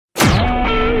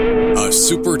A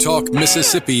Super Talk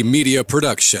Mississippi media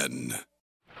production.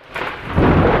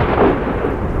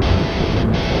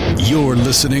 You're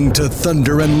listening to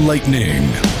Thunder and Lightning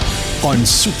on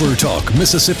Super Talk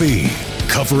Mississippi,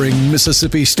 covering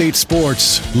Mississippi State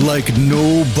sports like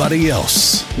nobody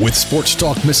else. With Sports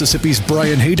Talk Mississippi's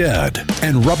Brian Haydad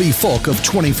and Robbie Falk of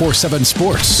 24/7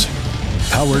 Sports.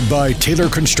 Powered by Taylor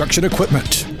Construction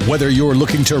Equipment. Whether you're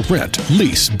looking to rent,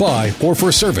 lease, buy, or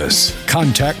for service,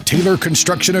 contact Taylor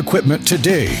Construction Equipment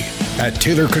today at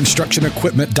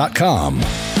taylorconstructionequipment.com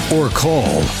or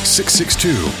call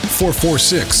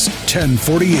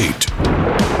 662-446-1048.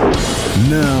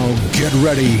 Now get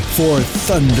ready for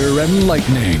Thunder and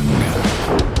Lightning.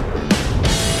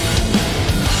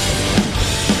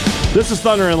 This is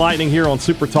Thunder and Lightning here on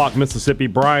Super Talk Mississippi.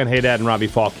 Brian Haydad and Robbie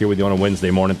Falk here with you on a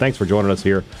Wednesday morning. Thanks for joining us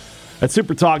here at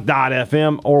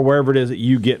supertalk.fm or wherever it is that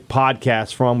you get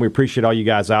podcasts from. We appreciate all you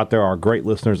guys out there, our great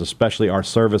listeners, especially our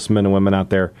servicemen and women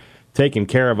out there taking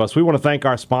care of us. We want to thank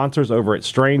our sponsors over at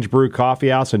Strange Brew Coffee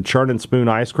House and Churn and Spoon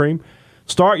Ice Cream.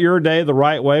 Start your day the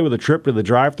right way with a trip to the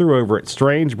drive-thru over at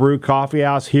Strange Brew Coffee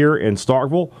House here in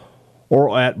Starkville.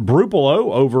 Or at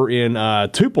Brupolo over in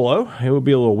Tupelo. It would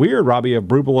be a little weird, Robbie, if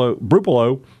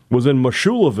Brupolo was in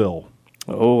Meshulaville.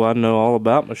 Oh, I know all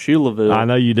about Meshulaville. I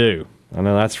know you do. I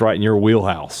know that's right in your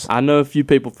wheelhouse. I know a few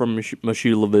people from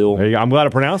Meshulaville. There you go. I'm glad I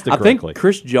pronounced it correctly. I think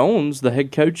Chris Jones, the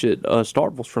head coach at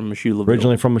Starkville's from Meshulaville.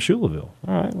 Originally from Meshulaville.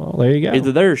 All right, well, there you go.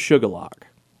 Either there or Sugarlock.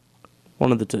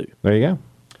 One of the two. There you go.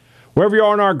 Wherever you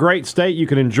are in our great state, you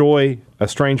can enjoy a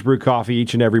Strange Brew coffee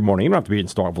each and every morning. You don't have to be in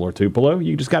Starkville or Tupelo.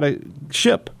 You just got to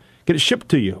get it shipped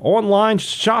to you. Online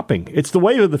shopping. It's the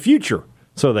way of the future,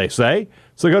 so they say.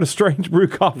 So go to Strange Brew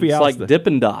Coffee House. It's like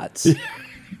Dippin' Dots.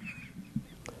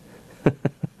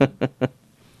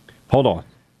 Hold on.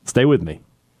 Stay with me.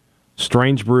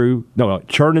 Strange Brew,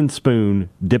 Churn and Spoon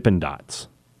Dippin' Dots.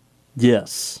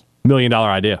 Yes. $1 million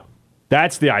idea.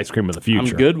 That's the ice cream of the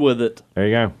future. I'm good with it. There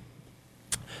you go.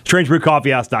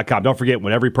 StrangeBrewCoffeehouse.com. Don't forget,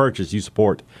 with every purchase, you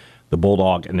support the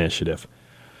Bulldog Initiative.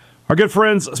 Our good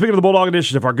friends, speaking of the Bulldog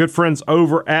Initiative, our good friends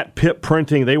over at Pip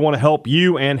Printing, they want to help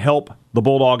you and help the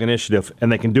Bulldog Initiative,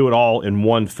 and they can do it all in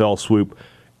one fell swoop.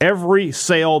 Every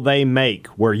sale they make,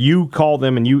 where you call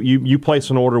them and you place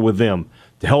an order with them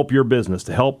to help your business,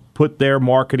 to help put their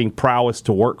marketing prowess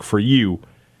to work for you,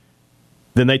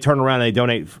 then they turn around and they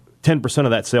donate 10% of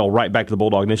that sale right back to the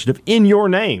Bulldog Initiative in your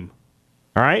name.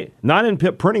 All right? Not in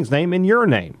Pip Printing's name, in your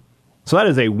name. So that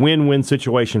is a win-win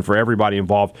situation for everybody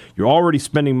involved. You're already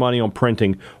spending money on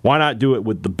printing. Why not do it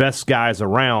with the best guys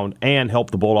around and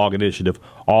help the Bulldog Initiative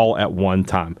all at one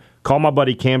time? Call my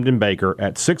buddy Camden Baker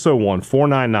at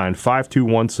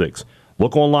 601-499-5216.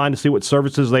 Look online to see what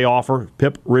services they offer,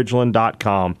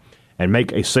 pipridgeland.com, and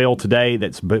make a sale today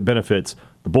that benefits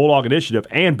the Bulldog Initiative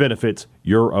and benefits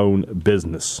your own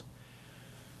business.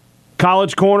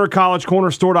 College Corner,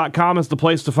 collegecornerstore.com is the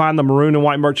place to find the maroon and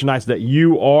white merchandise that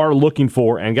you are looking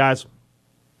for. And guys,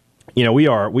 you know, we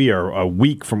are a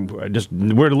week from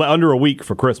we're under a week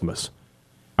for Christmas.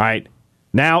 All right.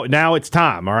 Now it's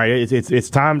time. All right. It's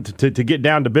time to get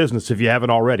down to business if you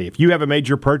haven't already. If you haven't made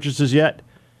your purchases yet,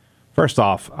 first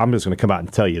off, I'm just going to come out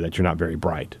and tell you that you're not very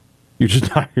bright. You're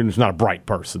just not a bright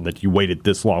person that you waited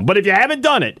this long. But if you haven't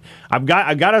done it, I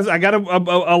got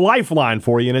a lifeline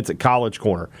for you, and it's at College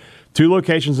Corner. 2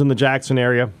 locations in the Jackson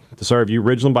area to serve you: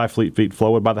 Ridgeland by Fleet Feet,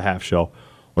 Flowood by the Half Shell,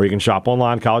 or you can shop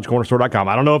online, collegecornerstore.com.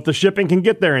 I don't know if the shipping can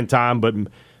get there in time, but you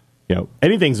know,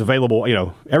 anything's available. You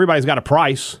know, everybody's got a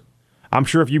price. I'm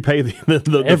sure if you pay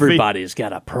the everybody's fee.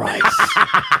 Got a price.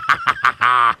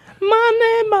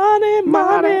 Money, money,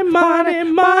 money, money,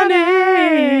 money.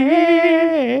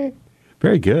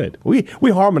 Very good. We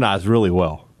harmonize really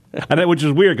well. Which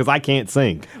is weird because I can't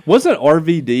sing. Wasn't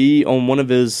RVD on one of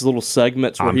his little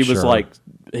segments where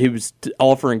he was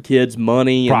offering kids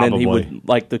money, and then he would,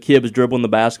 like, the kid was dribbling the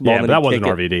basketball? Yeah, and but then that wasn't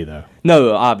RVD though.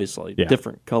 No, obviously,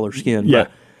 different color skin. Yeah.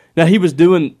 But now he was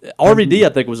doing RVD. I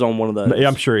think was on one of those. Yeah,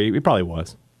 I'm sure he probably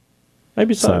was.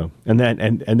 Maybe so.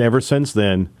 And ever since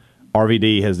then,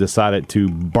 RVD has decided to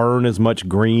burn as much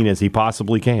green as he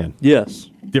possibly can. Yes,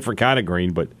 different kind of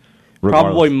green, but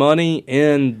regardless. Probably money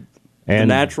and the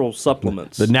natural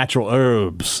supplements, the natural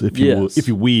herbs, if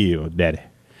you will, Daddy.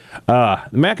 The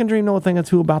Mac and Dream know a thing or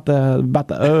two about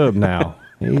the herb now.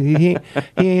 he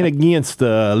ain't against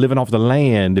living off the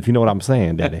land, if you know what I'm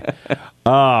saying, Daddy.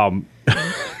 All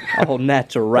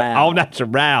natural. All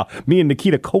natural. Me and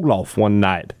Nikita Koloff one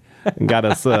night and got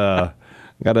us a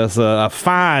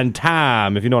fine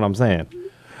time, if you know what I'm saying.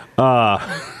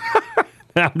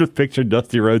 I'm just picturing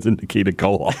Dusty Rhodes and Nikita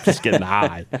Koloff just getting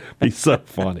high. Be so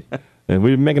funny. And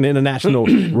we're making international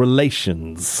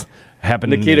relations happen.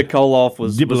 Nikita Koloff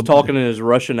was talking in his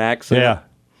Russian accent.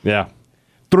 Yeah.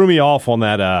 Threw me off on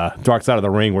that Dark Side of the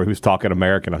Ring where he was talking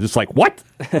American. I was just like, what?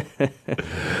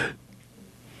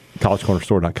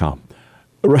 CollegeCornerStore.com.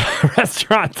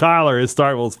 Restaurant Tyler is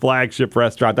Starkville's flagship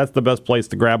restaurant. That's the best place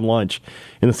to grab lunch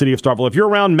in the city of Starkville. If you're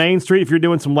around Main Street, if you're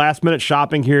doing some last-minute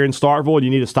shopping here in Starkville and you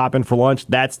need to stop in for lunch,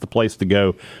 that's the place to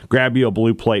go. Grab you a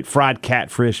blue plate, fried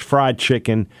catfish, fried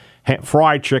chicken, I'm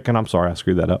sorry, I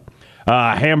screwed that up.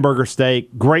 Hamburger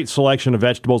steak, great selection of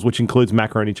vegetables, which includes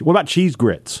macaroni. What about cheese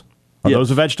grits? Are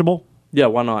those a vegetable? Yeah,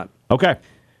 why not? Okay.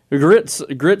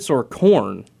 Grits are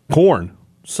corn. Corn,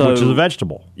 which is a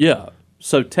vegetable. Yeah.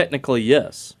 So technically,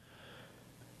 yes.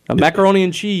 Macaroni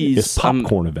and cheese. Is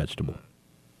popcorn a vegetable?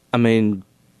 I mean,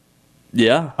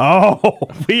 yeah. Oh,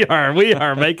 we are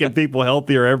making people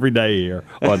healthier every day here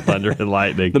on Thunder and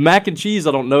Lightning. The mac and cheese,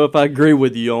 I don't know if I agree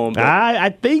with you on. But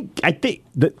I think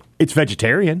that it's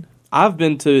vegetarian.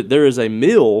 There is a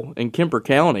mill in Kemper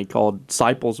County called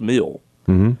Seipel's Mill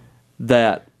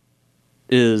that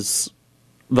is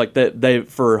like that. They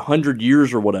for 100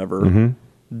 years or whatever.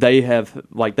 They have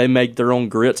they make their own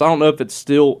grits. I don't know if it's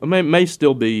still. I mean, it may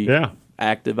still be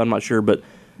active. I'm not sure, but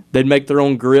they'd make their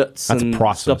own grits and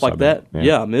stuff like that.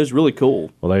 Yeah, I mean, it's really cool.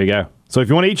 Well, there you go. So if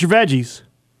you want to eat your veggies,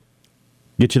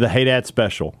 get you the Hey Dad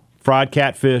special: fried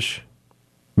catfish,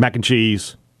 mac and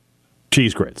cheese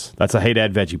grits. That's a Hey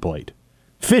Dad veggie plate.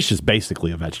 Fish is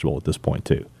basically a vegetable at this point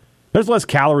too. There's less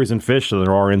calories in fish than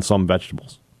there are in some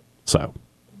vegetables. So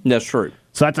that's true.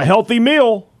 So that's a healthy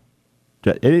meal.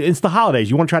 It's the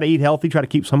holidays. You want to try to eat healthy, try to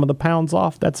keep some of the pounds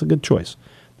off. That's a good choice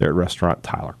there at Restaurant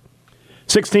Tyler.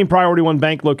 16 Priority One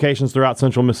Bank locations throughout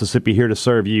central Mississippi here to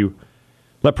serve you.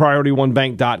 Let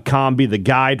PriorityOneBank.com be the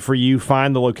guide for you.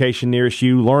 Find the location nearest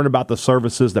you. Learn about the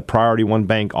services that Priority One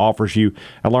Bank offers you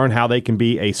and learn how they can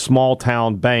be a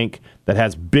small-town bank that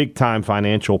has big-time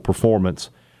financial performance.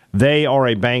 They are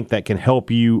a bank that can help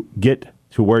you get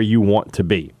to where you want to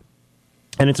be.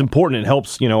 And it's important. It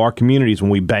helps, our communities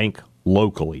when we bank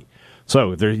locally.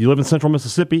 So if you live in central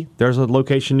Mississippi, there's a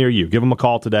location near you. Give them a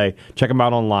call today. Check them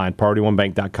out online,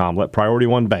 PriorityOneBank.com. Let Priority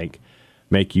One Bank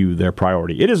make you their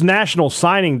priority. It is National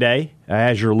Signing Day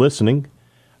as you're listening.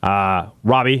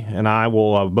 Robbie and I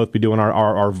will both be doing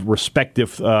our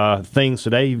respective things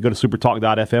today. You go to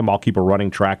supertalk.fm. I'll keep a running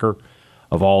tracker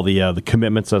of all the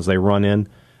commitments as they run in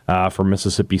for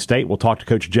Mississippi State. We'll talk to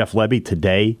Coach Jeff Lebby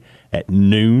today at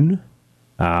noon.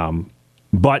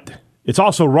 But it's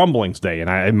also Rumblings Day, and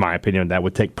in my opinion, that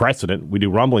would take precedent. We do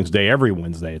Rumblings Day every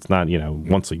Wednesday. It's not,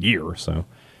 once a year. So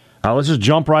let's just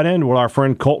jump right in with our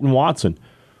friend Colton Watson.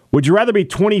 Would you rather be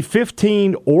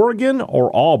 2015 Oregon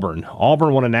or Auburn?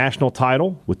 Auburn won a national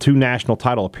title with 2 national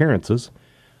title appearances.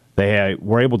 They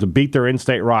were able to beat their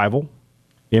in-state rival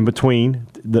in between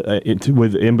those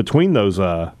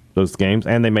games,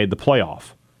 and they made the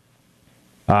playoff.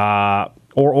 Or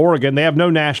Oregon, they have no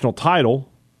national title,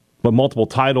 but multiple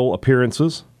title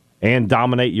appearances, and they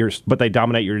dominate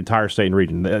your entire state and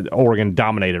region. Oregon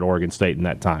dominated Oregon State in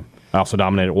that time. Also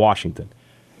dominated Washington.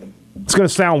 It's going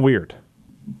to sound weird.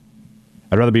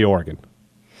 I'd rather be Oregon.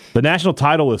 The national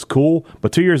title is cool,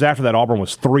 but 2 years after that, Auburn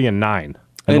was 3-9 and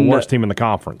the worst team in the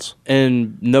conference.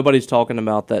 And nobody's talking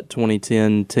about that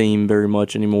 2010 team very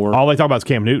much anymore. All they talk about is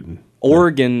Cam Newton.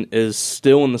 Oregon is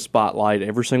still in the spotlight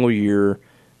every single year.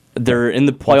 They're in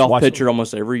the playoff picture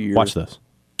almost every year. Watch this.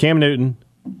 Cam Newton,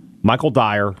 Michael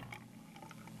Dyer,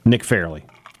 Nick Fairley.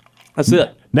 That's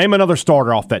it. Name another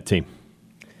starter off that team.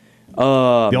 The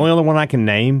only other one I can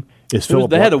name is Philip.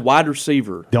 They had a wide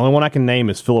receiver. The only one I can name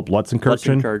is Philip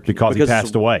Lutzenkirchen because he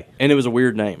passed away. And it was a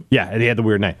weird name. Yeah, he had the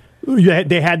weird name.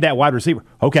 They had that wide receiver.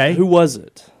 Okay. Who was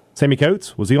it? Sammy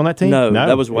Coates? Was he on that team? No,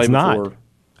 that was way before. Not.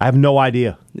 I have no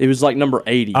idea. It was like number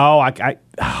 80.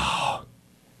 Oh,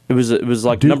 It was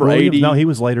like Duke number Williams? 80. No, he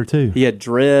was later too. He had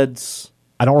dreads.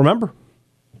 I don't remember.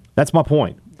 That's my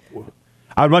point.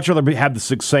 I would much rather have the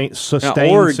sustained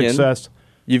success.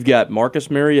 You've got Marcus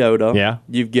Mariota. Yeah.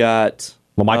 You've got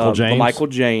LaMichael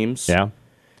James. Yeah.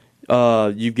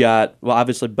 You've got,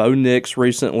 obviously, Bo Nix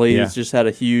recently has just had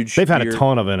a huge They've had a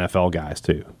ton of NFL guys,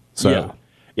 too. So,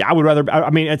 yeah, I would rather. I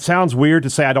mean, it sounds weird to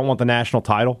say I don't want the national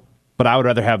title, but I would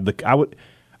rather have I would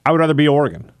rather be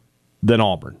Oregon than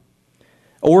Auburn.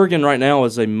 Oregon right now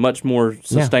is a much more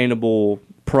sustainable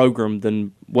program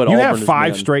than what Auburn has been. You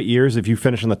have 5 straight years. If you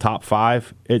finish in the top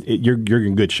 5, you're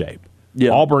in good shape.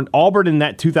 Yeah. Auburn in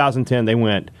that 2010 they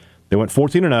went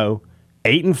 14-0,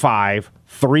 8-5,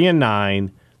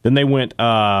 3-9. Then they went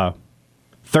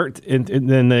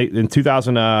in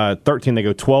 2013 they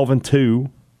go 12-2.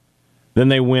 Then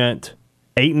they went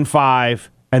 8-5,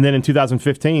 And then in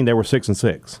 2015, they were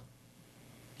 6-6.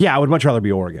 Yeah, I would much rather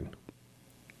be Oregon.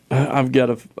 I've got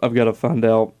to find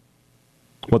out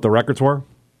what the records were.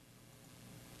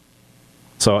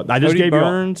 So I just gave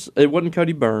Burns. It wasn't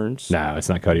Cody Burns. No, it's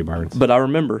not Cody Burns. But I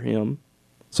remember him.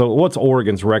 So what's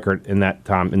Oregon's record in that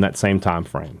time, in that same time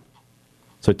frame?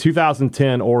 So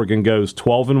 2010, Oregon goes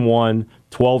 12-1,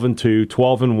 12-2,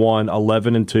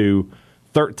 12-1, 11-2,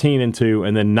 13-2,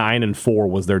 and then 9-4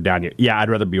 was their down year. Yeah, I'd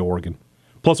rather be Oregon.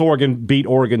 Plus, Oregon beat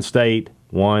Oregon State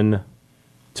 1,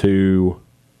 2,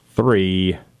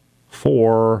 3,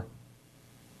 4,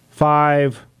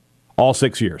 5, all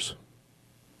 6 years.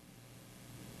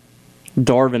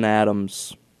 Darvin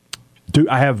Adams. Dude,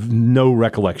 I have no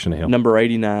recollection of him. Number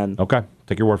 89. Okay,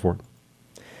 take your word for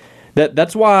it.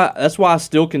 That's why I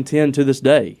still contend to this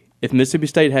day. If Mississippi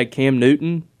State had Cam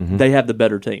Newton, they have the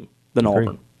better team than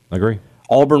Auburn. Agree.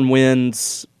 Auburn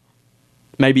wins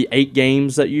maybe 8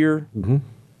 games that year. Mm-hmm.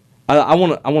 I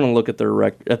want to look at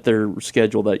their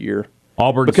schedule that year.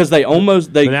 Auburn, because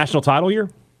the national title year.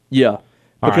 Yeah,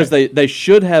 because they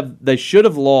should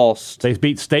have lost. They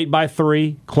beat State by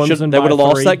 3. Clemson. They would have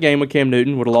lost that game with Cam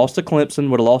Newton. Would have lost to Clemson.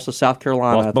 Would have lost to South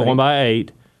Carolina. Lost one by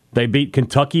 8. They beat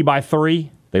Kentucky by 3.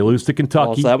 They lose to Kentucky.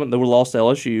 Lost that one. They would have lost to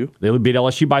LSU. They beat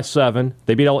LSU by 7.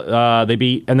 They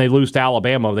lose to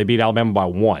Alabama. They beat Alabama by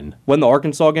 1. Wasn't the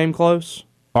Arkansas game close?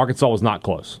 Arkansas was not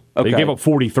close. Okay. They gave up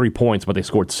 43 points, but they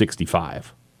scored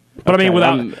 65. But okay,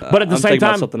 I mean, but at the same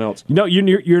time, something else.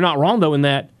 You're not wrong though in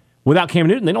that without Cam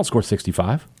Newton, they don't score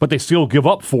 65, but they still give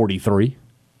up 43.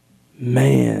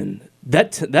 Man,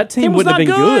 that team wouldn't have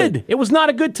been good. It was not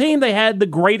a good team. They had the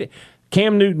great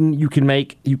Cam Newton. You can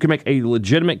make a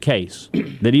legitimate case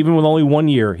that even with only 1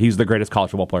 year, he's the greatest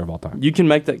college football player of all time. You can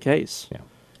make that case. Yeah,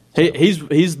 so.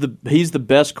 He's the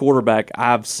best quarterback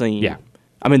I've seen. Yeah.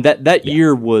 I mean that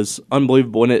year was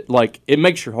unbelievable, and it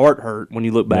makes your heart hurt when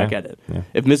you look back at it. Yeah.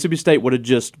 If Mississippi State would have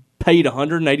just paid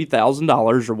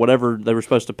 $180,000 or whatever they were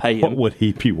supposed to pay him, what would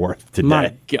he be worth today?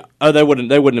 My God, they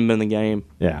wouldn't have been in the game.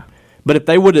 Yeah, but if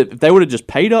they would have just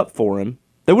paid up for him,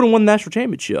 they would have won the national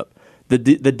championship. The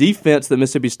defense that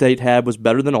Mississippi State had was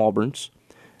better than Auburn's.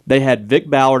 They had Vic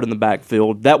Ballard in the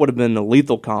backfield. That would have been a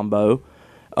lethal combo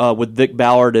with Vic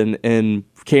Ballard and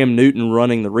Cam Newton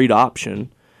running the read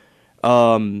option.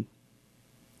 The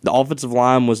offensive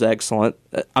line was excellent.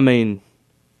 I mean,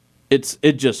 it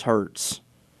just hurts.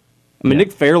 I mean,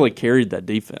 Nick Fairley carried that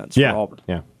defense for Auburn.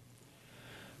 Yeah.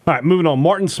 All right, moving on.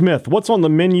 Martin Smith, what's on the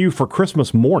menu for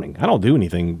Christmas morning? I don't do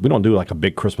anything. We don't do like a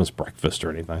big Christmas breakfast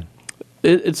or anything.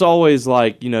 It's always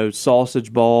like,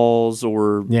 sausage balls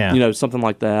or something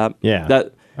like that. Yeah.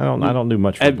 I don't do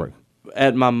much for breakfast.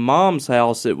 At my mom's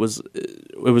house, it was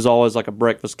always like a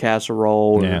breakfast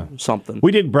casserole or something.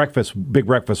 We did big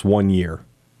breakfast 1 year,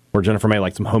 where Jennifer made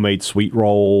like some homemade sweet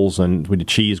rolls and we did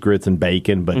cheese grits and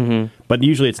bacon. But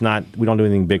usually it's not. We don't do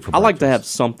anything big for breakfast. I like to have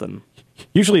something.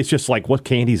 Usually it's just like what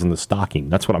candy's in the stocking.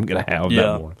 That's what I'm going to have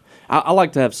that morning. I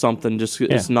like to have something. Just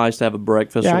it's nice to have a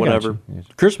breakfast or whatever.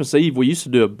 Christmas Eve, we used to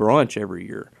do a brunch every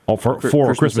year. Oh, for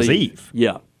Christmas Eve.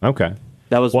 Yeah. Okay.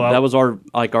 That was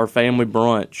our family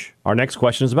brunch. Our next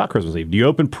question is about Christmas Eve. Do you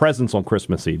open presents on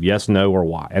Christmas Eve? Yes, no, or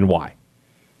why? And why?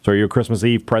 So are you a Christmas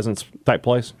Eve presents type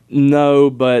place? No,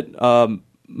 but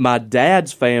my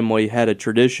dad's family had a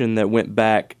tradition that went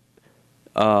back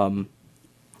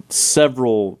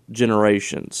several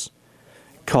generations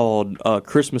called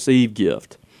Christmas Eve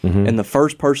gift. Mm-hmm. And the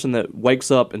first person that wakes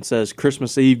up and says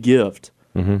Christmas Eve gift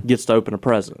gets to open a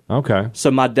present. Okay. So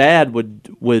my dad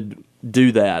would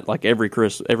do that like every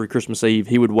Christmas Eve.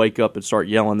 He would wake up and start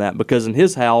yelling that because in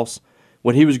his house,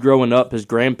 when he was growing up, his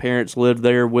grandparents lived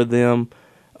there with him,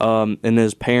 and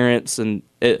his parents, and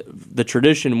the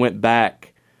tradition went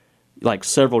back like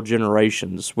several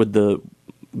generations with the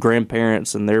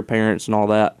grandparents and their parents and all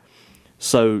that.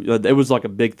 So it was like a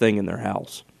big thing in their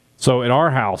house. So in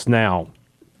our house now,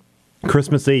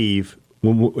 Christmas Eve,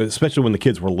 especially when the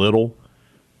kids were little,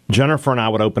 Jennifer and I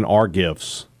would open our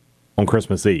gifts on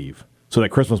Christmas Eve. So that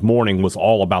Christmas morning was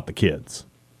all about the kids.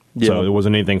 Yeah. So there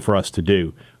wasn't anything for us to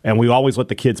do. And we always let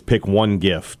the kids pick one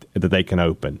gift that they can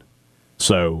open.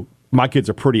 So my kids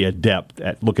are pretty adept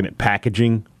at looking at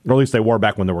packaging, or at least they were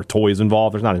back when there were toys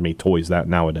involved. There's not as many toys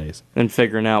nowadays. And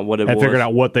figuring out what it was. And figuring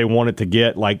out what they wanted to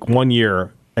get. Like 1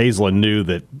 year, Aislinn knew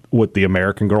that what the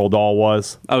American Girl doll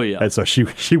was. Oh, yeah. And so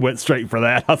she went straight for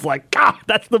that. I was like, God,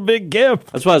 that's the big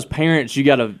gift. That's why as parents,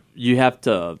 you have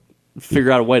to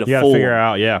figure out a way to fold. Figure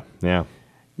out, yeah.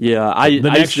 Yeah,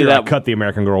 next year I cut the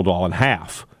American Girl doll in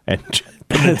half and put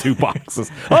it in 2 boxes.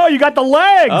 Oh, you got the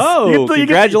legs! Oh,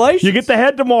 congratulations! You get the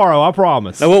head tomorrow, I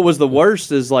promise. Now, what was the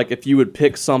worst is like if you would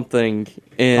pick something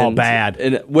and bad.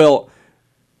 And well,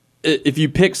 if you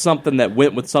pick something that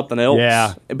went with something else,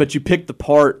 Yeah. but you picked the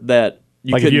part that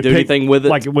you Like if couldn't do anything with it,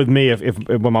 Like with me, if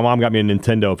when my mom got me a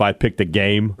Nintendo, if I picked a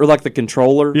game, or like the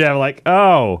controller. yeah, like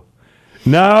oh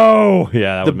no,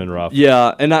 yeah, that would have been rough.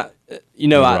 Yeah, and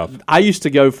Rough. I used to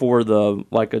go for the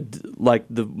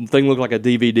the thing looked like a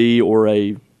DVD or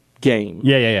a game.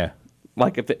 Yeah.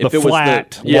 Like if The it was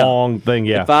flat, long thing.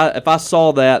 Yeah, If I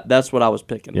saw that, that's what I was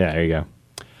picking. yeah. There you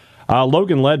go.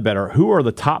 Logan Ledbetter, who are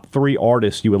the top 3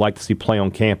 artists you would like to see play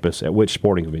on campus at which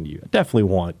sporting venue? I definitely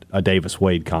want a Davis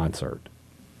Wade concert.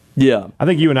 Yeah. I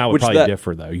think you and I would Which probably that-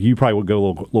 differ, though. You probably would go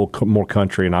a little more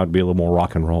country, and I would be a little more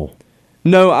rock and roll.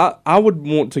 No, I would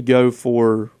want to go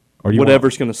for Or you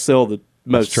whatever's going to sell the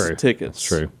most true. tickets. That's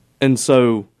true. And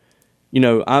so,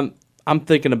 I'm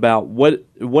thinking about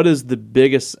what is the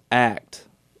biggest act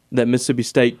that Mississippi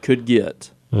State could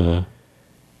get. Uh-huh.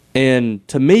 And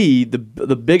to me, the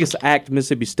biggest act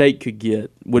Mississippi State could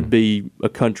get would be a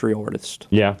country artist.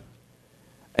 Yeah.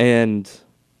 And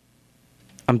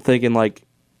I'm thinking like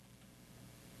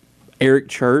Eric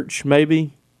Church,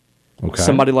 maybe. Okay.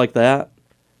 Somebody like that.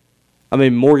 I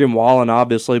mean, Morgan Wallen,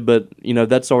 obviously, but,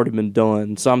 that's already been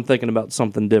done. So I'm thinking about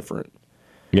something different.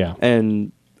 Yeah.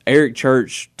 And Eric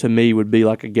Church, to me, would be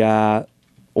like a guy,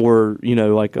 or,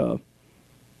 like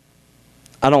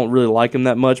I don't really like him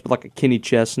that much, but like a Kenny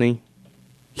Chesney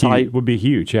type. Would be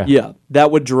huge, yeah. Yeah, that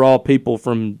would draw people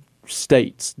from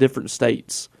different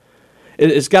states.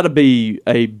 It's got to be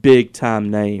a big-time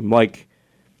name. Like,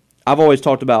 I've always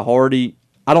talked about Hardy.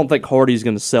 I don't think Hardy's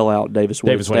going to sell out Davis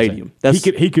Wade Stadium.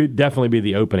 He could definitely be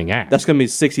the opening act. That's going to be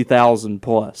 60,000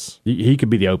 plus. He could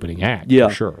be the opening act, Yeah,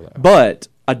 for sure. Though. But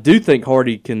I do think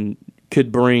Hardy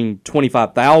could bring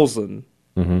 25,000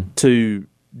 to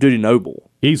Duty Noble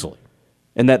Easily.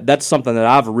 and that's something that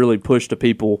I've really pushed to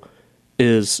people.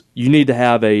 Is you need to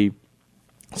have a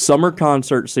summer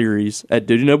concert series at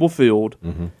Duty Noble Field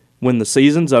when the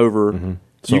season's over.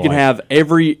 So you can have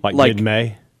every like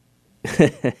mid-May.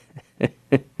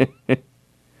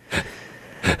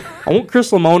 I want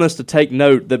Chris Lamonis to take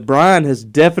note that Brian has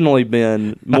definitely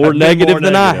been more negative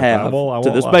than I have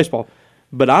to this baseball.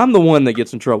 But I'm the one that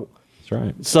gets in trouble. That's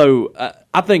right. So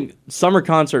I think summer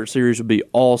concert series would be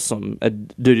awesome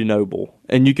at Duty Noble,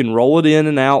 and you can roll it in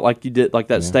and out like you did, like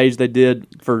that stage they did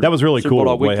for That was really Super cool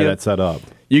Bowl the way weekend. that set up.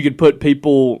 You could put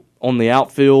people on the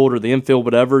outfield or the infield,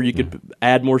 whatever. You could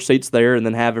add more seats there, and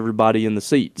then have everybody in the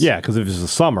seats. Yeah, because if it's the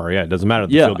summer, it doesn't matter if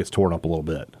the field gets torn up a little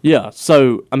bit. Yeah,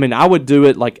 so I mean, I would do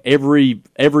it like every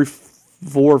 4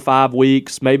 or 5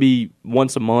 weeks, maybe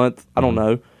once a month. I don't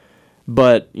know,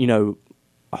 but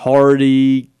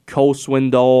Hardy, Cole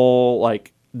Swindoll,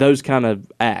 like those kind of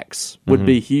acts would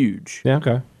be huge. Yeah,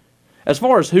 okay. As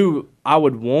far as who I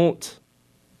would want,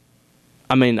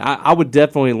 I mean, I would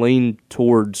definitely lean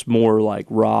towards more like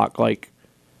rock. Like,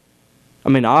 I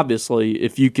mean, obviously,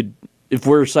 if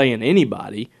we're saying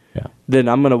anybody, then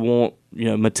I'm gonna want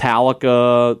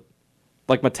Metallica,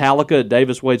 like Metallica at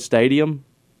Davis Wade Stadium.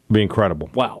 Be incredible.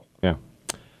 Wow. Yeah.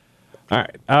 All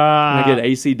right. I get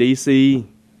AC/DC.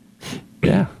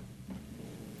 Yeah.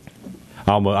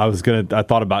 I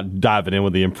thought about diving in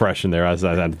with the impression there. I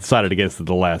decided against it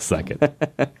the last second.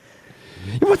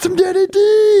 You want some Daddy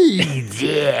D's?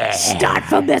 Yeah. Start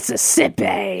from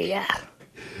Mississippi.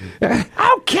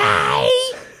 Okay.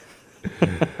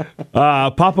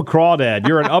 Papa Crawdad,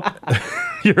 you're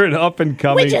an up and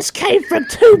coming. We just came from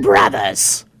Two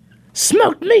Brothers.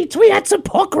 Smoked meats. We had some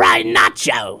pork rind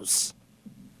nachos.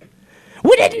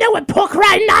 We didn't know what pork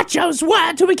rind nachos were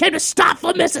until we came to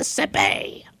Starkville,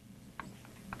 Mississippi.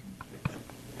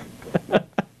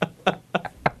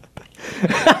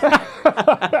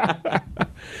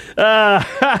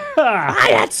 I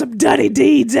had some dirty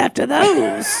deeds after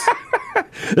those.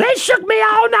 They shook me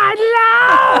all night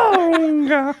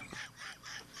long.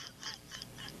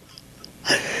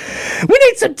 We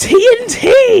need some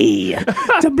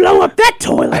TNT to blow up that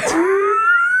toilet.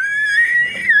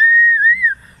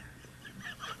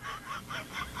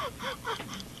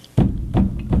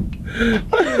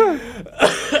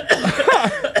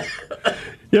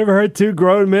 You ever heard 2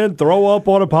 grown men throw up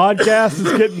on a podcast?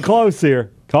 It's getting close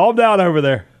here. Calm down over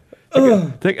there.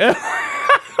 All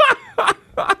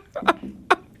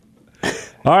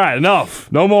right,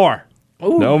 enough. No more.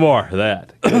 Ooh. No more of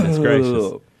that. Goodness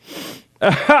gracious.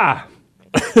 Papa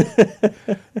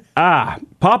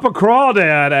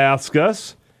Crawdad asks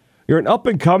us, you're an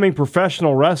up-and-coming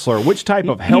professional wrestler. Which type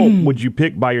of help would you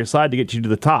pick by your side to get you to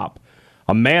the top?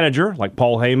 A manager like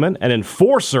Paul Heyman, an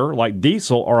enforcer like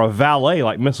Diesel, or a valet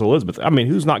like Miss Elizabeth? I mean,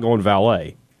 who's not going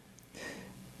valet?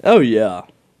 Oh, yeah.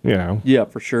 You know. Yeah,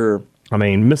 for sure. I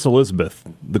mean, Miss Elizabeth,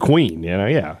 the queen,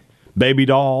 yeah. Baby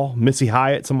Doll, Missy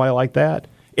Hyatt, somebody like that.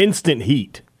 Instant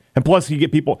heat. And plus, you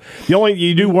get people.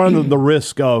 You do run the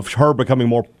risk of her becoming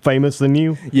more famous than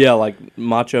you. Yeah, like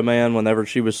Macho Man. Whenever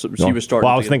she was starting. Well,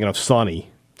 I was thinking of Sonny.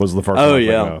 Was the first. Oh, one I was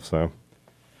yeah. thinking of, so.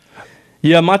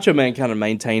 Yeah, Macho Man kind of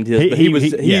maintained his, but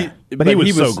he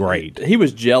was so great. He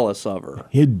was jealous of her.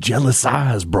 He had jealous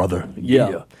eyes, brother.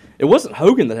 Yeah. It wasn't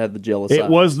Hogan that had the jealous eyes. It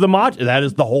was the Macho. That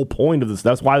is the whole point of this.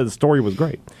 That's why the story was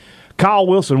great. Kyle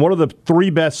Wilson, what are the 3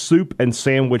 best soup and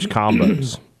sandwich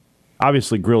combos?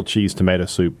 Obviously, grilled cheese tomato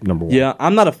soup, number 1. Yeah,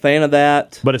 I'm not a fan of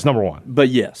that. But it's number 1. But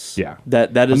yes. Yeah. That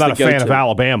is I'm not the a fan go-to. of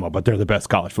Alabama, but they're the best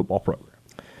college football program.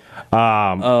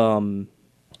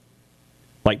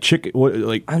 Like chicken,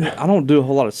 I don't do a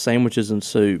whole lot of sandwiches and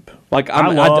soup. Like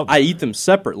I eat them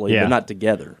separately, Yeah. but not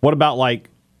together. what about like,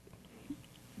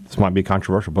 this might be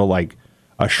controversial, but like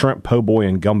a shrimp po' boy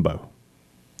and gumbo?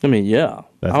 I mean, yeah.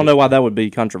 That's I don't know why that would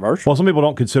be controversial. Well, some people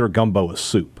don't consider gumbo a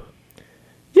soup.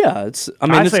 Yeah, it's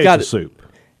It's a soup.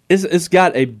 It's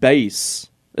got a base,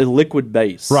 a liquid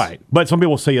base. Right. But some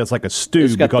people say it's like a stew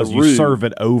It's got because the you roux. serve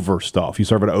it over stuff. You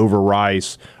serve it over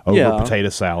rice, over Yeah. potato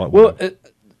salad. Well,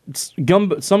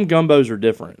 some gumbos are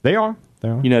different. They are. They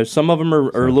are. You know, some of them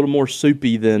are a little more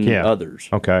soupy than others.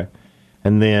 Okay.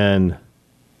 And then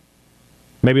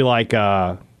maybe like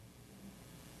trying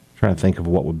to think of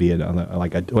what would be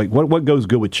what goes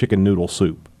good with chicken noodle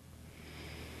soup?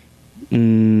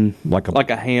 Like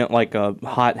a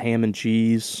hot ham and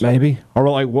cheese. maybe, or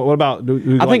like what about?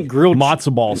 I think grilled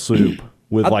matzo ball soup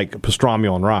with like pastrami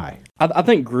on rye I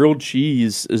think grilled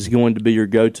cheese is going to be your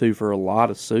go-to for a lot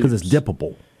of soups. because it's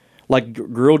dippable. Like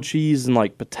grilled cheese and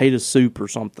like potato soup or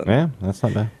something. Yeah, that's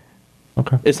not bad.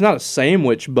 Okay. It's not a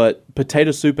sandwich, but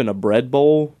potato soup in a bread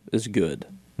bowl is good.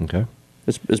 Okay.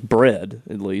 It's bread,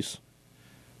 at least.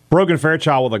 Brogan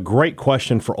Fairchild with a great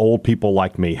question for old people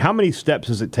like me. How many steps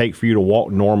does it take for you to walk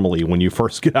normally when you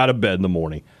first get out of bed in the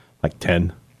morning? Like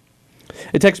 10?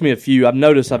 It takes me a few. I've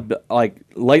noticed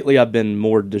lately I've been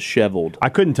more disheveled. I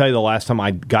couldn't tell you the last time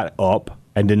I got up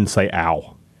and didn't say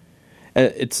ow.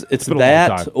 It's been a long that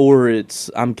time. or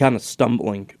I'm kind of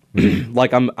stumbling.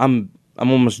 Like I'm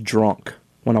almost drunk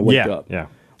when I wake up. Yeah.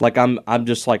 Like I'm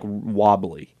just like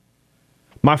wobbly.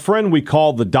 My friend we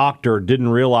called the doctor didn't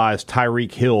realize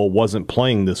Tyreek Hill wasn't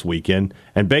playing this weekend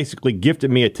and basically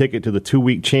gifted me a ticket to the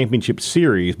 2-week championship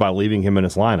series by leaving him in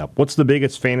his lineup. What's the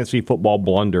biggest fantasy football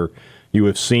blunder you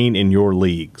have seen in your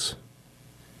leagues?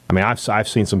 I mean, I've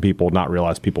seen some people not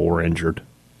realize people were injured.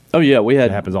 Oh yeah,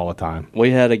 It happens all the time. we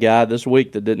had a guy this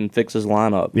week that didn't fix his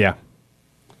lineup. Yeah.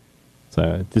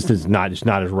 So this is not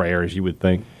as rare as you would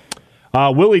think.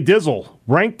 Willie Dizzle,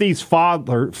 rank these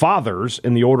fathers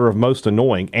in the order of most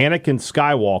annoying. Anakin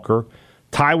Skywalker,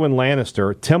 Tywin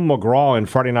Lannister, Tim McGraw in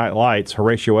Friday Night Lights,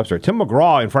 Horatio Webster. Tim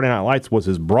McGraw in Friday Night Lights was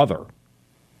his brother.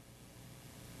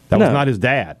 That was No. not his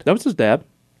dad. That was his dad.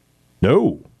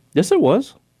 No. Yes, it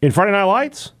was. In Friday Night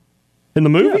Lights? In the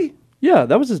movie? Yeah,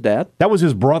 that was his dad. That was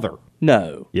his brother.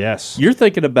 No. Yes. You're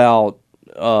thinking about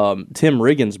Tim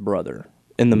Riggins' brother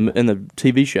in the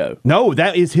TV show. No,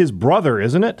 that is his brother,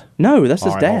 isn't it? No, that's his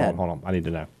All right, dad. Hold on. I need to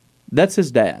know. That's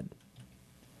his dad.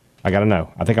 I got to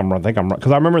know. I think I'm right.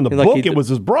 Because I remember in the Like book he it was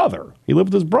his brother. He lived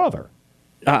with his brother.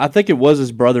 I think it was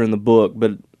his brother in the book,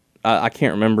 but I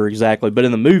can't remember exactly. But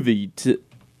in the movie, Tim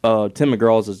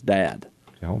McGraw is his dad.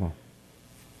 Okay, hold on.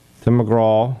 Tim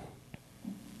McGraw.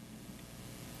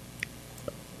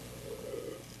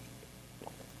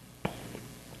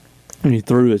 And he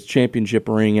threw his championship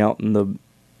ring out in the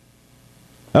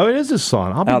Oh, it is his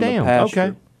son. I'll be out in the damned.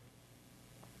 pasture.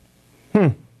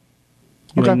 Okay.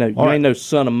 You, Okay. ain't, no, All right. no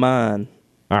son of mine.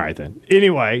 All right, then.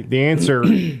 Anyway, the answer.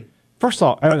 First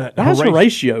off, Why is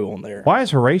Horatio on there? why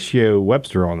is Horatio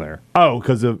Webster on there? Oh,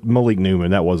 because of Malik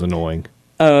Newman. That was annoying.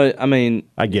 I mean,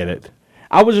 I get it.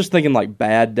 I was just thinking like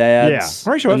bad dads. Yeah.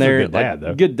 Horatio in Webster's a there, good dad,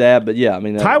 though. Good dad, but yeah, I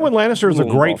mean, Tywin Lannister is a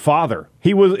little great involved. father.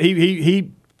 He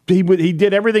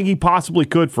did everything he possibly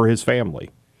could for his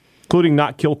family, including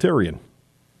not kill Tyrion,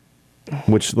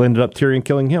 which ended up Tyrion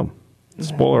killing him.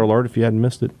 Spoiler alert if you hadn't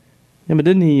missed it. Yeah, but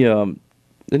didn't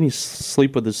he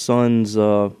sleep with his son's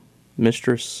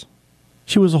mistress?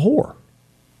 She was a whore.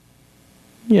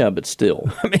 Yeah, but still,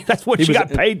 I mean, that's what He she was- got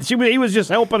paid. He was just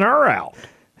helping her out.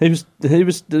 he was.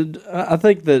 I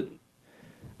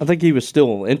think he was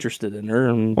still interested in her.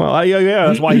 And Well, yeah,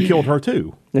 that's why he killed her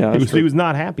too. Yeah, he that's was, true. he was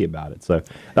not happy about it. So,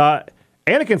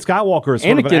 Anakin Skywalker is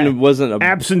sort of Anakin an wasn't a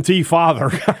absentee father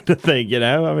kind of thing. You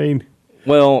know, I mean,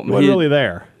 well. he wasn't really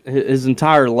there. His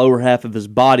entire lower half of his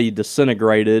body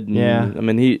disintegrated. And, Yeah. I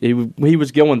mean, he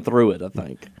was going through it. I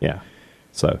think. Yeah.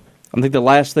 So, I think the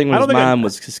last thing on I don't his think mind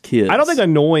was his kids. I don't think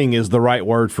annoying is the right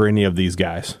word for any of these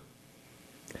guys.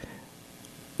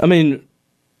 I mean,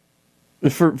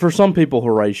 for some people,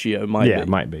 Horatio might be. Yeah, it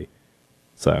might be.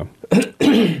 So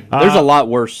there's a lot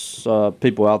worse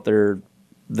people out there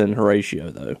than Horatio,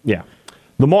 though. Yeah.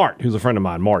 The Mart, who's a friend of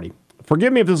mine, Marty.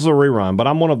 Forgive me if this is a rerun, but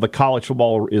I'm one of the college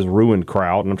football is ruined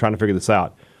crowd, and I'm trying to figure this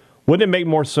out. Wouldn't it make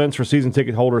more sense for season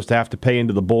ticket holders to have to pay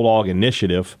into the Bulldog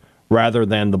Initiative rather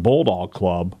than the Bulldog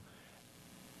Club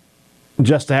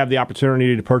just to have the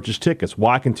opportunity to purchase tickets?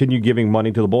 Why continue giving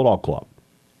money to the Bulldog Club?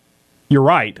 You're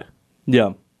right.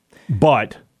 Yeah.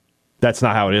 But that's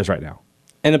not how it is right now.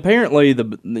 And apparently, the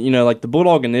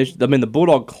Bulldog Initiative, the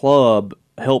Bulldog Club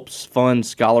helps fund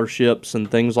scholarships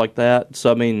and things like that.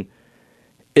 So, I mean,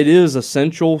 it is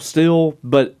essential still,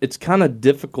 but it's kind of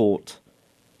difficult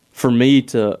for me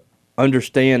to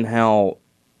understand how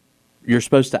you're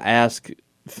supposed to ask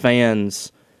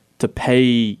fans to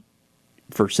pay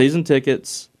for season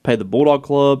tickets, pay the Bulldog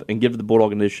Club, and give to the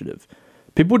Bulldog Initiative.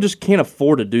 People just can't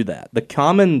afford to do that. The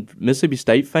common Mississippi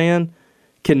State fan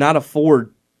cannot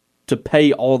afford to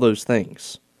pay all those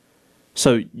things.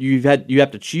 So you have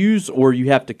to choose, or you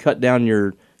have to cut down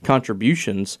your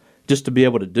contributions just to be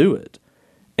able to do it.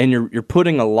 And you're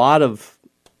putting a lot of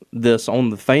this on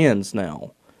the fans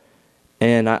now.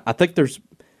 And I think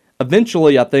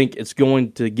eventually I think it's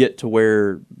going to get to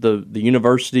where the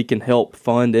university can help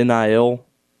fund NIL.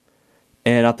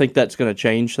 And I think that's going to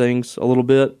change things a little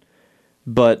bit.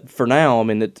 But for now, I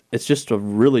mean, it's just a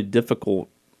really difficult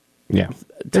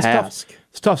task.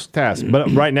 It's a tough task. But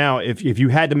right now, if you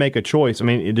had to make a choice, I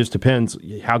mean, it just depends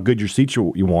how good your seats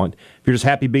you want. If you're just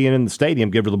happy being in the stadium,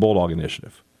 give to the Bulldog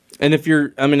Initiative. And if you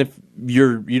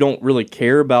don't really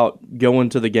care about going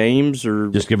to the games, or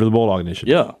just give to the Bulldog Initiative.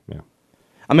 Yeah.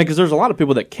 I mean, because there's a lot of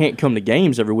people that can't come to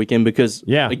games every weekend because,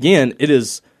 again, it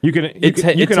is. It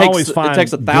takes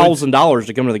 $1,000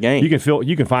 to come to the game.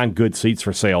 You can find good seats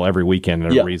for sale every weekend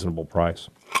at a reasonable price.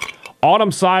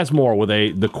 Autumn Sizemore with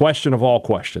the question of all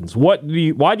questions. Why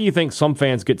do you think some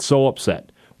fans get so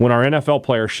upset when our NFL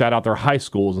players shout out their high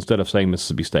schools instead of saying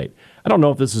Mississippi State? I don't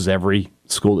know if this is every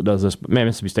school that does this, but man,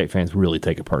 Mississippi State fans really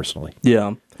take it personally.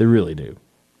 Yeah, they really do.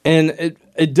 And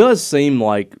it does seem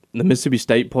like the Mississippi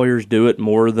State players do it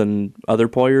more than other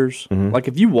players. Mm-hmm. Like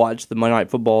if you watch the Monday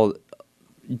Night Football,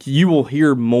 you will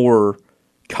hear more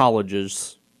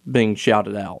colleges being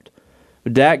shouted out.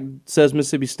 Dak says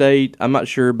Mississippi State. I'm not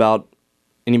sure about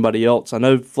anybody else. I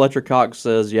know Fletcher Cox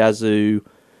says Yazoo.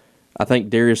 I think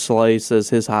Darius Slay says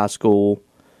his high school.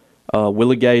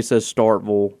 Willie Gay says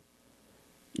Starkville.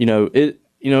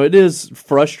 It is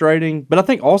frustrating, but I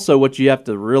think also what you have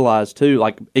to realize too,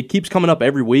 like it keeps coming up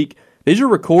every week. These are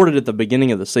recorded at the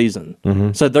beginning of the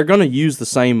season, so they're going to use the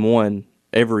same one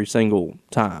every single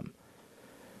time.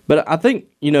 But I think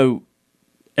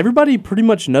everybody pretty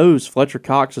much knows Fletcher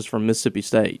Cox is from Mississippi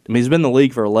State. I mean, he's been in the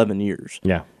league for 11 years.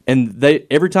 Yeah, and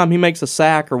every time he makes a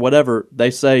sack or whatever,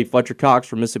 they say Fletcher Cox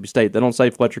from Mississippi State. They don't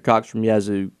say Fletcher Cox from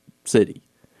Yazoo City.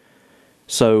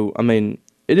 So I mean,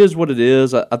 it is what it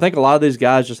is. I think a lot of these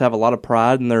guys just have a lot of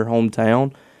pride in their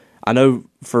hometown. I know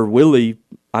for Willie,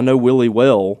 I know Willie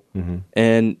well,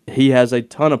 and he has a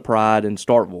ton of pride in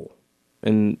Starkville.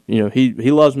 And,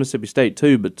 he loves Mississippi State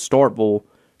too, but Starkville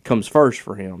comes first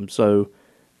for him. So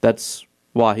that's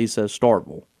why he says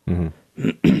Starkville.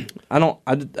 Mm-hmm.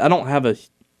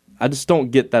 I just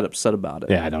don't get that upset about it.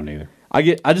 Yeah, I don't either.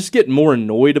 I just get more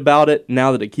annoyed about it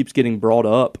now that it keeps getting brought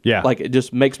up. Yeah. Like, it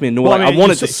just makes me annoyed. Well, I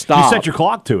want it to stop. You set your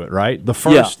clock to it, right? The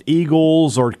first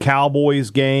Eagles or Cowboys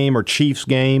game or Chiefs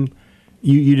game,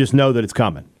 you just know that it's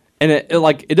coming. And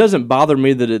it doesn't bother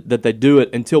me that they do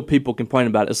it until people complain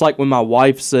about it. It's like when my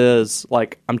wife says,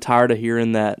 like, I'm tired of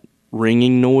hearing that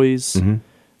ringing noise,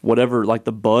 whatever, like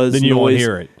the buzz noise. Then you won't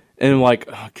hear it. And I'm like,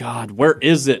 oh, God, where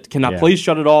is it? Can I please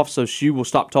shut it off so she will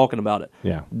stop talking about it?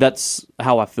 Yeah. That's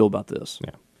how I feel about this.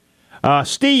 Yeah.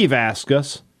 Steve asked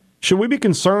us, should we be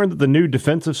concerned that the new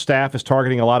defensive staff is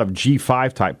targeting a lot of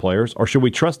G5-type players, or should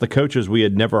we trust the coaches we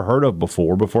had never heard of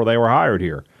before they were hired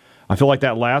here? I feel like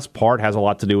that last part has a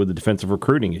lot to do with the defensive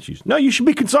recruiting issues. No, you should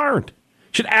be concerned.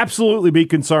 You should absolutely be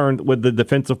concerned with the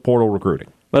defensive portal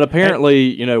recruiting. But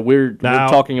apparently, we're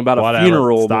talking about a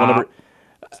funeral.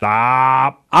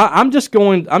 Stop. I'm just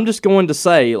going to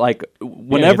say, like,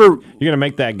 whenever you're going to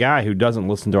make that guy who doesn't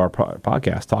listen to our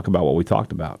podcast talk about what we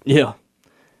talked about. Yeah.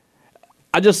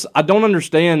 I don't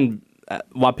understand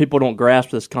why people don't grasp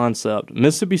this concept.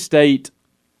 Mississippi State,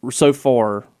 so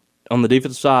far on the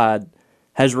defensive side,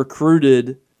 has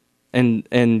recruited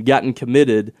and gotten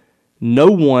committed no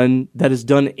one that has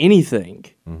done anything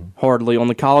hardly on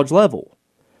the college level.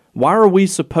 Why are we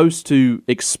supposed to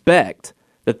expect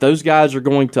that those guys are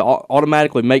going to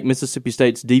automatically make Mississippi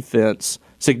State's defense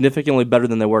significantly better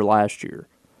than they were last year?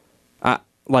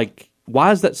 like,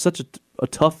 why is that such a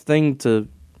tough thing to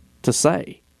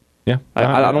say? Yeah.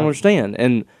 I don't understand.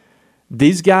 And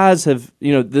these guys have,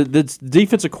 the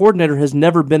defensive coordinator has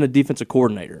never been a defensive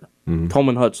coordinator,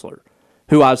 Coleman Hutzler,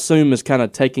 who I assume is kind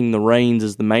of taking the reins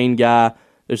as the main guy.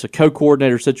 There's a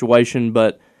co-coordinator situation,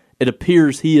 but it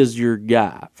appears he is your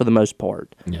guy for the most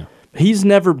part. Yeah. He's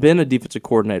never been a defensive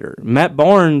coordinator. Matt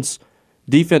Barnes'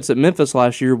 defense at Memphis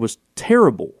last year was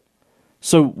terrible.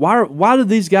 So why do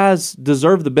these guys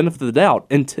deserve the benefit of the doubt?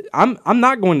 And I'm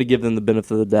not going to give them the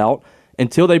benefit of the doubt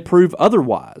until they prove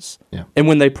otherwise. Yeah. And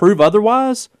when they prove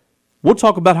otherwise, we'll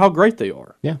talk about how great they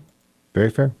are. Yeah. Very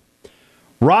fair.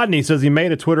 Rodney says he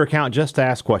made a Twitter account just to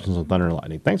ask questions on Thunder and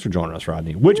Lightning. Thanks for joining us,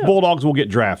 Rodney. Which Bulldogs will get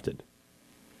drafted?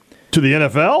 To the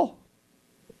NFL?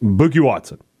 Buki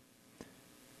Watson.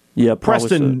 Yeah,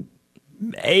 Preston,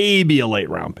 maybe a late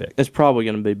round pick. It's probably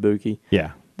going to be Buki.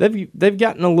 Yeah. They've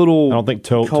gotten a little I don't think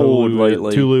cold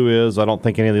lately. Tulu is. I don't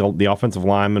think any of the offensive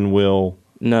linemen will.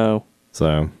 No.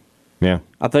 So, yeah.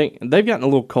 I think they've gotten a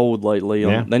little cold lately.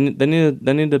 Yeah. They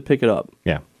need to pick it up.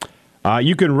 Yeah.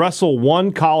 You can wrestle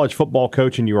one college football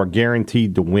coach and you are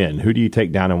guaranteed to win. Who do you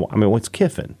take down? What's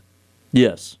Kiffin?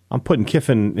 Yes. I'm putting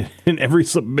Kiffin in every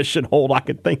submission hold I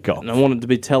could think of. And I want it to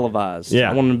be televised.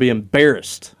 Yeah. I want him to be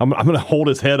embarrassed. I'm going to hold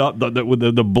his head up with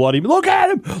the bloody. Look at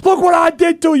him! Look what I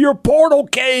did to your portal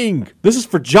king! This is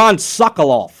for John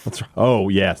Sokoloff. That's right. Oh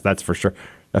yes, that's for sure.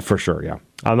 For sure, yeah.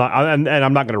 I'm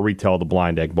not going to retell the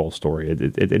Blind Egg Bowl story.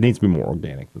 It needs to be more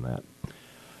organic than that.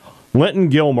 Linton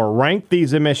Gilmer, rank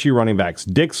these MSU running backs: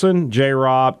 Dixon,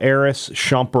 J-Rob, Harris,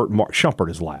 Shumpert. Shumpert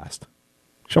is last.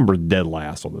 Shumpert's dead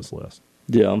last on this list.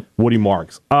 Yeah. Woody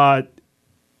Marks.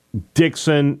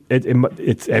 Dixon,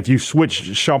 it's if you switch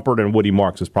Shumpert and Woody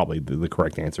Marks is probably the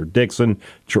correct answer. Dixon,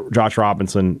 Josh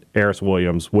Robinson, Harris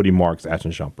Williams, Woody Marks,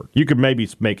 Ashton Shumpert. You could maybe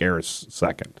make Harris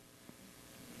second.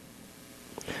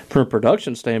 From a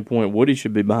production standpoint, Woody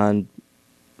should be behind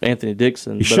Anthony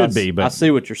Dixon. He should be, but I see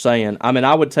what you're saying. I mean,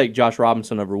 I would take Josh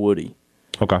Robinson over Woody.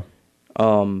 Okay.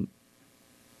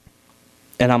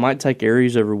 And I might take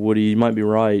Aries over Woody. You might be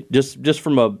right. Just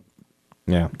from a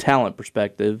talent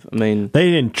perspective. I mean,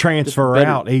 they didn't transfer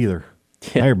out either.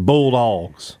 Yeah. They're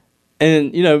Bulldogs.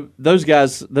 And those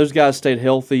guys stayed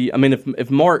healthy. I mean, if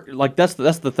Mark, like, that's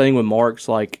the thing with Mark's,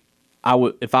 like,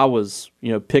 if I was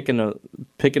picking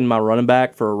my running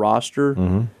back for a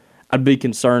roster, I'd be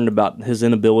concerned about his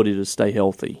inability to stay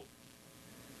healthy.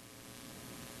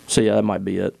 So yeah, that might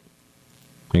be it.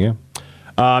 Yeah.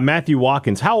 Matthew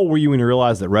Watkins, how old were you when you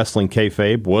realized that wrestling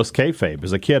kayfabe was kayfabe?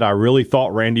 As a kid, I really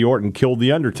thought Randy Orton killed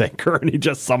The Undertaker, and he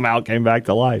just somehow came back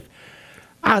to life.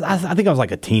 I think I was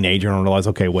like a teenager and I realized,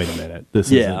 okay, wait a minute.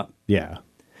 Yeah.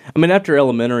 I mean, after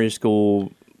elementary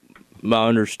school, I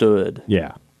understood.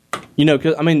 Yeah.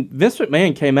 Because, I mean, Vince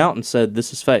McMahon came out and said,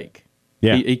 this is fake.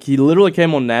 Yeah. He literally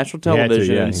came on national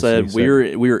television and said,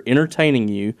 he we're entertaining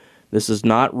you. This is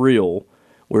not real.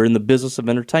 We're in the business of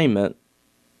entertainment,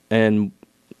 and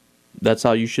that's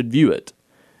how you should view it.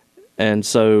 And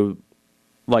so,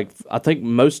 like, I think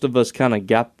most of us kind of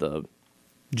got the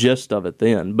gist of it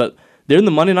then. But during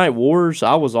the Monday Night Wars,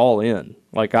 I was all in.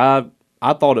 Like, I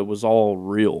thought it was all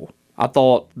real. I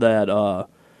thought that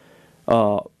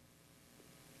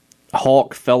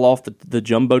Hawk fell off the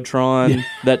Jumbotron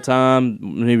that time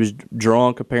when he was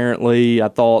drunk, apparently. I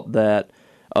thought that,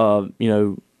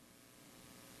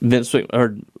 Vince,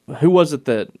 or who was it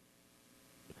that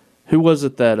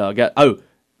got,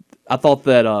 I thought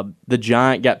that the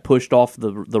Giant got pushed off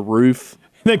the roof.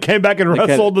 They came back and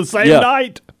wrestled the same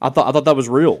night. I thought that was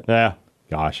real. Yeah.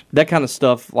 Gosh. That kind of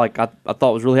stuff, like, I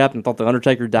thought was really happening. I thought The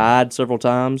Undertaker died several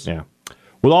times. Yeah.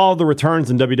 With all the returns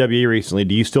in WWE recently,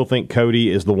 do you still think Cody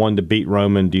is the one to beat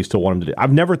Roman? Do you still want him to do?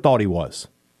 I've never thought he was.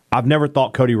 I've never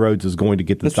thought Cody Rhodes is going to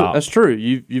get the top. That's true.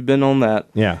 You've been on that.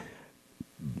 Yeah.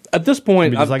 At this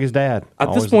point, just like his dad.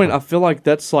 At this point, I feel like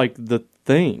that's like the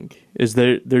thing is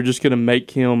they're just going to make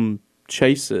him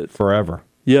chase it forever.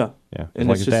 Yeah. Yeah. And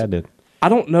like his dad did. I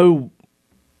don't know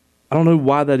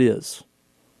why that is.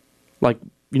 Like,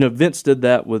 Vince did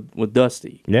that with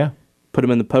Dusty. Yeah. Put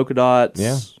him in the polka dots.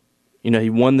 Yeah.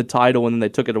 He won the title and then they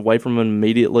took it away from him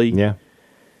immediately. Yeah.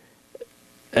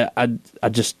 I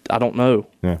don't know.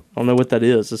 Yeah. I don't know what that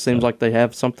is. It seems like they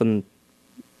have something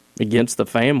against the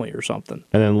family or something.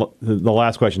 And then the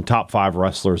last question, top 5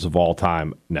 wrestlers of all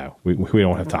time. No, we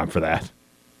don't have time for that.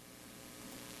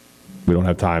 We don't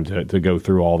have time to go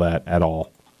through all that at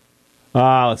all.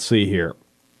 Let's see here.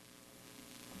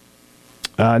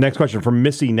 Next question from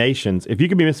Missy Nations. If you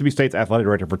could be Mississippi State's athletic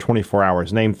director for 24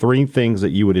 hours, name 3 things that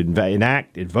you would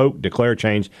enact, invoke, declare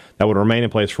change that would remain in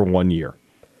place for 1 year.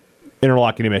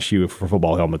 Interlocking MSU for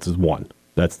football helmets is one.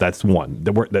 That's one.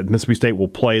 That Mississippi State will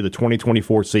play the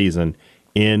 2024 season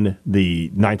in the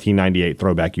 1998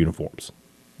 throwback uniforms.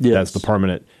 Yes. That's the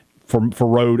permanent for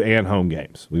road and home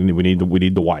games. We need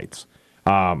the whites,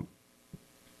 and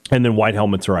then white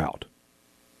helmets are out.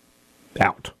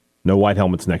 Out. No white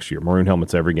helmets next year. Maroon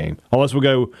helmets every game, unless we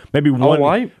go maybe all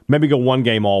white. Maybe go one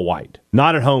game all white.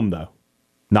 Not at home though.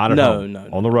 Not at home. No.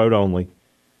 On the road only.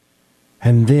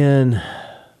 And then,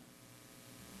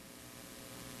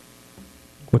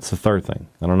 what's the third thing?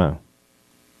 I don't know.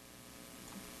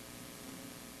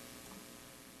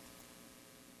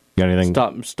 Got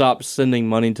anything? Stop sending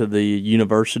money to the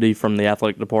university from the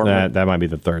athletic department. That might be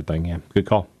the third thing. Yeah, good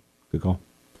call.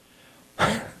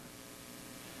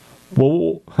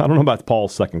 Well, I don't know about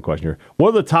Paul's second question here. What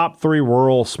are the top 3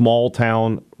 rural small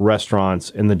town restaurants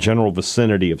in the general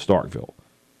vicinity of Starkville?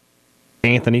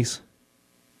 Anthony's.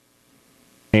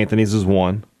 Anthony's is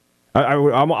one.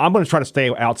 I'm going to try to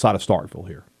stay outside of Starkville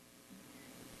here.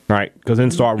 All right, because in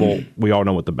Starkville, we all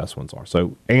know what the best ones are.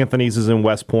 So Anthony's is in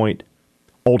West Point.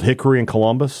 Old Hickory in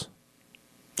Columbus.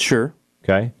 Sure.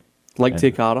 Okay. Lake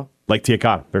Tiacata. Lake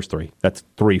Tiacata. There's 3. That's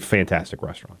 3 fantastic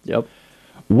restaurants. Yep.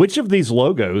 Which of these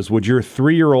logos would your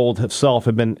 3-year-old self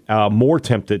have been more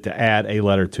tempted to add a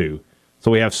letter to?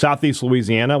 So we have Southeast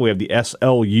Louisiana. We have the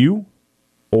SLU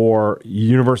or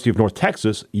University of North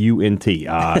Texas, UNT.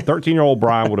 13-year-old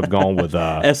Brian would have gone with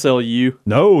SLU.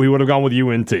 No, he would have gone with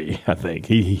UNT. I think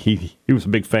he was a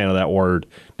big fan of that word.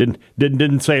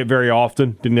 Didn't say it very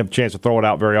often. Didn't have a chance to throw it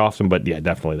out very often. But yeah,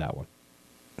 definitely that one.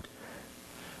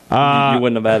 You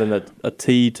wouldn't have added a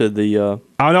T to the. Oh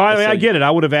no, I get it.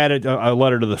 I would have added a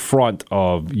letter to the front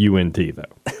of UNT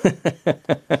though.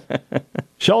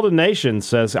 Sheldon Nation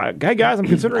says, "Hey guys, I'm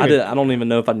considering." I don't even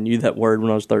know if I knew that word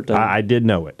when I was 13. I did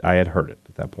know it. I had heard it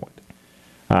at that point.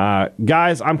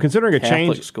 Guys, I'm considering a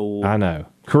Catholic change. School. I know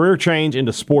career change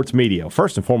into sports media.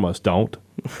 First and foremost, don't.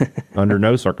 Under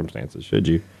no circumstances should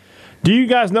you. Do you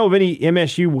guys know of any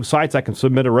MSU sites I can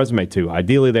submit a resume to?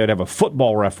 Ideally, they would have a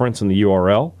football reference in the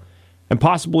URL and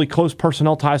possibly close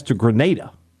personnel ties to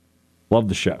Grenada. Love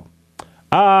the show.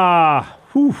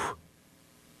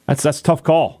 That's a tough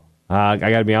call. I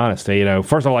got to be honest.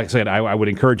 First of all, like I said, I would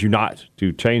encourage you not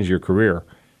to change your career.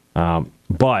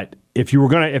 But if you were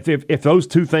gonna, if those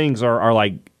two things are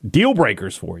like deal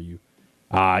breakers for you,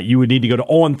 you would need to go to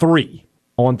On 3.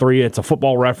 On 3, it's a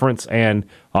football reference, and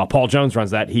Paul Jones runs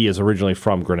that. He is originally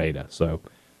from Grenada, so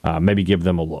maybe give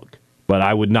them a look. But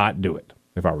I would not do it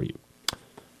if I were you.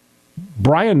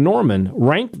 Brian Norman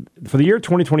ranked for the year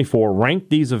 2024. Ranked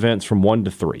these events from 1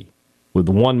 to 3, with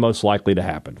the 1 most likely to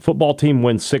happen. Football team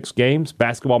wins 6 games.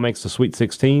 Basketball makes the Sweet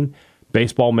 16.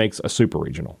 Baseball makes a Super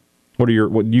Regional. What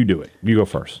you do it? You go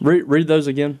first. Read those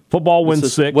again. Football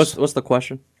wins 6. What's the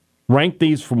question? Rank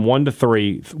these from 1 to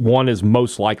 3. 1 is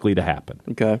most likely to happen.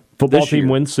 Okay. Football team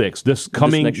wins 6. This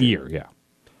coming year, yeah.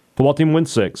 Football team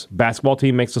wins 6. Basketball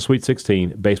team makes the Sweet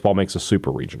 16. Baseball makes a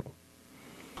Super Regional.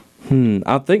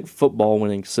 I think football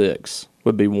winning 6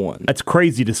 would be 1. That's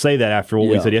crazy to say that after what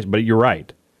we said yesterday, but you're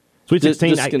right. Sweet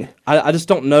 16. I just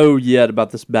don't know yet about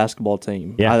this basketball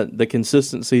team. Yeah. The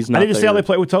consistency's not I need to there. see how they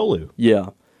play with Tolu. Yeah.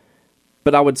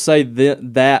 But I would say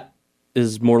that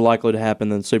is more likely to happen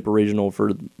than Super Regional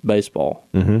for baseball.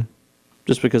 Mm-hmm.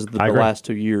 Just because of the last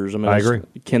 2 years. I agree.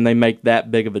 Can they make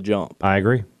that big of a jump? I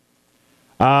agree.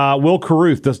 Will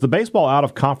Caruth, does the baseball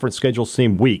out-of-conference schedule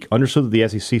seem weak? Understood that the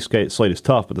SEC slate is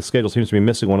tough, but the schedule seems to be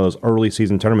missing one of those early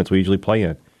season tournaments we usually play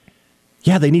in.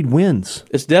 Yeah, they need wins.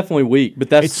 It's definitely weak, but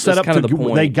that's set up kind of the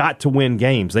point. They got to win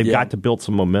games. They've got to build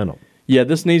some momentum. Yeah,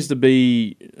 this needs to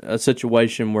be a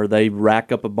situation where they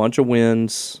rack up a bunch of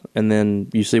wins, and then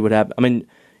you see what happens. I mean,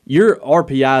 your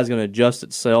RPI is going to adjust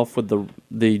itself with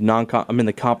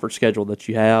the conference schedule that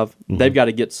you have. Mm-hmm. They've got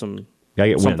to get something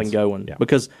wins. going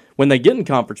because when they get in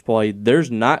conference play, there's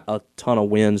not a ton of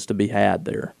wins to be had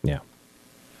there. Yeah.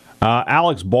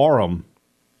 Alex Barham,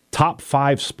 top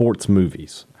 5 sports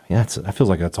movies. Yeah, that feels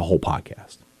like that's a whole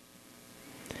podcast.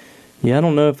 Yeah, I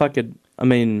don't know if I could. I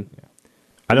mean,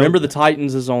 remember the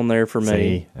Titans is on there for me.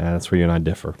 See, that's where you and I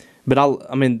differ. But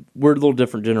we're a little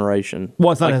different generation.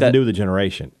 Well, it's not to do with the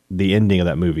generation. The ending of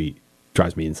that movie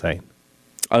drives me insane.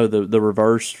 Oh, the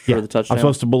reverse for the touchdown. I'm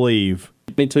supposed to believe.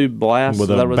 Me too. Blast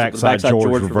with a backside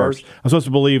George reverse. I'm supposed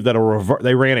to believe that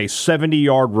they ran a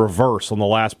 70-yard reverse on the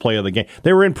last play of the game.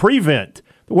 They were in prevent.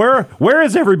 Where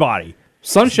is everybody?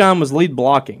 Sunshine was lead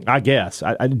blocking. I guess.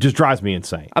 It just drives me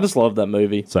insane. I just love that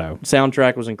movie. So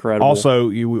soundtrack was incredible. Also,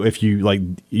 if you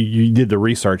did the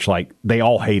research, they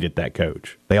all hated that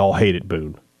coach. They all hated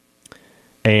Boone.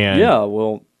 And yeah,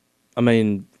 well, I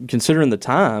mean, considering the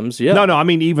times, yeah. No, I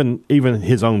mean even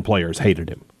his own players hated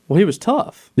him. Well, he was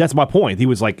tough. That's my point. He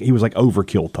was like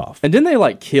overkill tough. And didn't they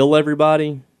like kill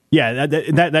everybody? Yeah,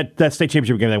 that state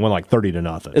championship game they won like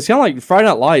 30-0. It's kind of like Friday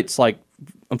Night Lights. Like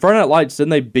on Friday Night Lights,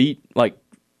 didn't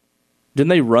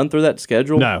they run through that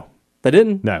schedule? No, they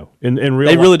didn't. No, in real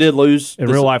they life, really did lose in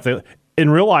real life. In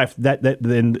real life,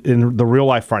 in the real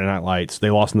life Friday Night Lights,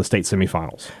 they lost in the state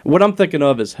semifinals. What I'm thinking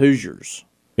of is Hoosiers.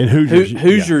 In Hoosiers,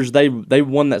 Hoosiers, they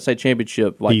won that state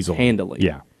championship like easily, handily.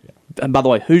 Yeah. And by the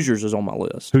way, Hoosiers is on my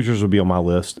list. Hoosiers would be on my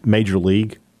list. Major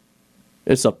League,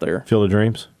 it's up there. Field of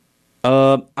Dreams.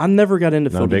 I never got into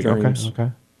Field of Dreams.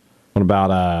 Okay. What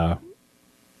about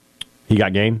He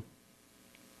Got Game?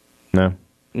 No.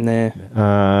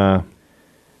 Nah.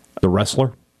 The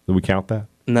Wrestler. Do we count that?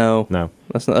 No.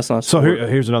 That's not. So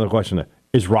here's another question: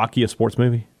 is Rocky a sports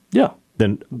movie? Yeah.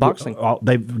 Then boxing.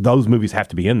 Those movies have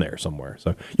to be in there somewhere.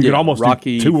 So you could almost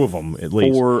Rocky do 2 of them at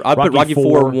least. I put Rocky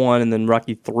 4 1 and then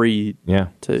Rocky 3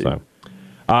 2. So,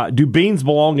 do beans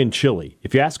belong in chili?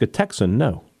 If you ask a Texan,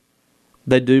 no.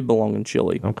 They do belong in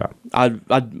chili. Okay.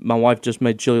 My wife just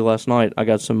made chili last night. I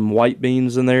got some white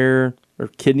beans in there, or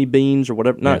kidney beans, or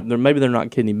whatever. Maybe they're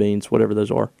not kidney beans, whatever those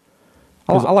are.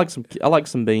 I like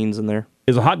some beans in there.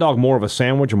 Is a hot dog more of a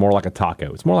sandwich or more like a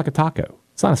taco? It's more like a taco.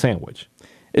 It's not a sandwich.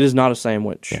 It is not a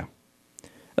sandwich. Yeah.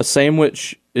 A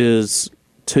sandwich is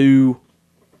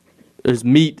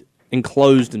meat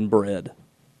enclosed in bread.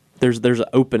 There's an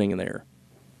opening in there.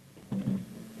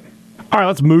 All right,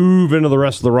 let's move into the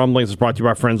rest of the rumblings. It's brought to you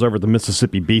by our friends over at the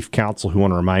Mississippi Beef Council, who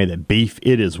want to remind you that beef,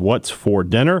 it is what's for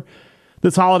dinner.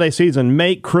 This holiday season,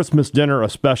 make Christmas dinner a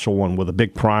special one with a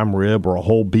big prime rib or a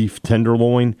whole beef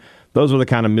tenderloin. Those are the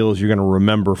kind of meals you're going to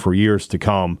remember for years to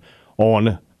come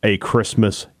on a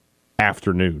Christmas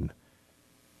afternoon.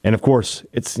 And of course,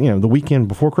 it's the weekend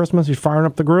before Christmas. You're firing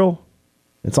up the grill.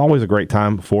 It's always a great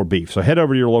time for beef. So head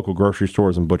over to your local grocery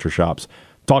stores and butcher shops.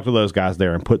 Talk to those guys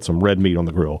there and put some red meat on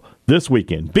the grill this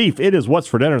weekend. Beef, it is what's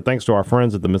for dinner, thanks to our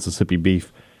friends at the Mississippi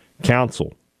Beef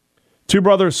Council. Two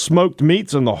Brothers Smoked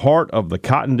Meats in the heart of the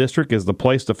Cotton District is the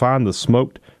place to find the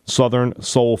smoked Southern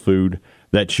soul food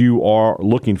that you are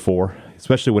looking for,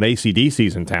 especially when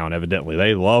ACDC's in town, evidently.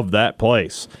 They love that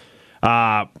place.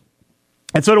 And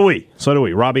so do we.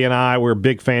 Robbie and I, we're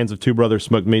big fans of Two Brothers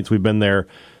Smoked Meats. We've been there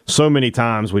so many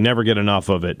times. We never get enough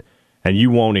of it. And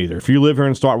you won't either. If you live here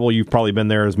in Starkville, you've probably been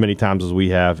there as many times as we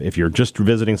have. If you're just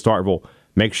visiting Starkville,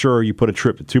 make sure you put a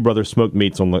trip to Two Brothers Smoked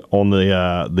Meats on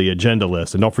the agenda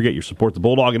list. And don't forget, you support the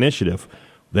Bulldog Initiative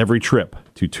with every trip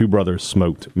to Two Brothers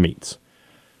Smoked Meats.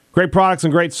 Great products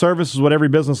and great service is what every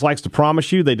business likes to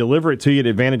promise you. They deliver it to you at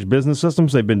Advantage Business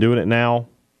Systems. They've been doing it now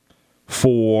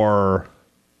for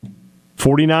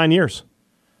 49 years.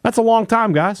 That's a long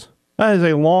time, guys. That is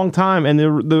a long time, and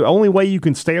the only way you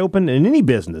can stay open in any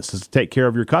business is to take care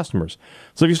of your customers.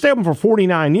 So if you stay open for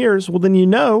 49 years, well, then you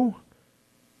know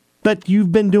that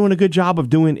you've been doing a good job of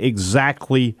doing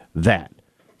exactly that.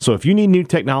 So if you need new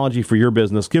technology for your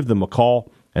business, give them a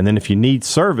call, and then if you need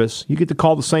service, you get to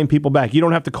call the same people back. You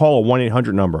don't have to call a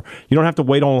 1-800 number. You don't have to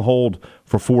wait on hold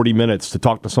for 40 minutes to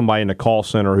talk to somebody in the call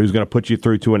center who's going to put you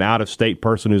through to an out-of-state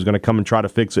person who's going to come and try to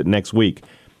fix it next week.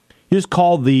 You just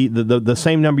call the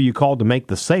same number you called to make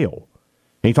the sale.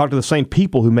 And you talk to the same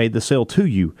people who made the sale to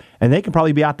you. And they can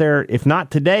probably be out there, if not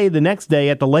today, the next day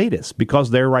at the latest,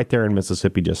 because they're right there in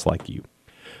Mississippi just like you.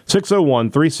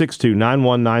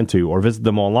 601-362-9192 or visit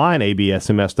them online,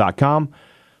 absms.com.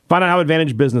 Find out how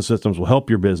Advantage Business Systems will help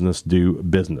your business do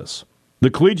business. The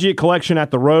Collegiate Collection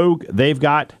at the Rogue, they've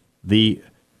got the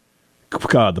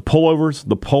pullovers,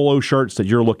 the polo shirts that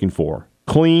you're looking for.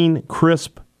 Clean,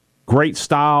 crisp, great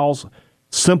styles,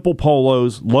 simple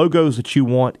polos, logos that you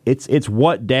want. It's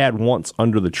what Dad wants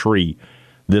under the tree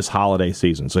this holiday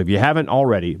season. So if you haven't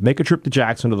already, make a trip to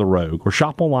Jackson to the Rogue or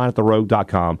shop online at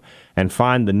therogue.com and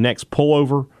find the next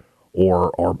pullover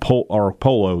or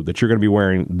polo that you're going to be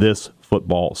wearing this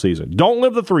football season. Don't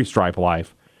live the three-stripe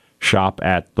life. Shop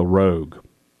at the Rogue.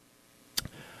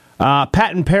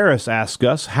 Pat in Paris asks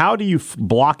us, how do you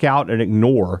block out and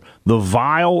ignore the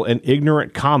vile and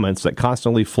ignorant comments that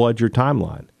constantly flood your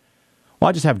timeline? Well,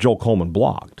 I just have Joel Coleman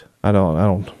blocked. I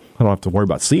don't have to worry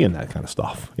about seeing that kind of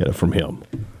stuff, from him.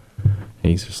 And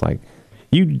he's just like,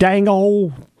 you dang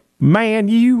old man,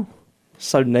 you.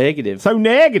 So negative.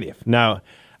 No,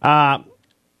 I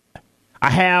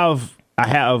have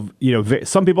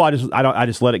some people I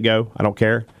just let it go. I don't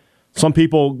care. Some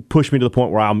people push me to the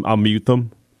point where I'll mute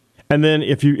them. And then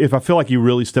if I feel like you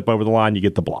really step over the line, you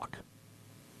get the block.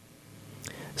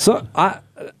 So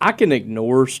I can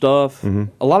ignore stuff. Mm-hmm.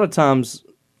 A lot of times,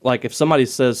 like if somebody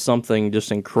says something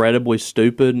just incredibly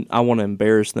stupid, I want to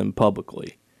embarrass them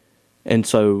publicly. And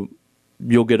so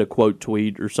you'll get a quote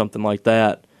tweet or something like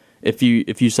that. if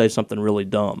you say something really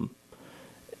dumb.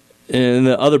 And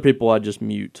the other people I just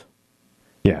mute.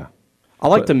 Yeah. I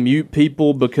like to mute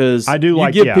people because I do you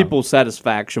like, give yeah. people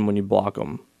satisfaction when you block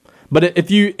them. But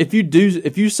if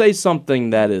you say something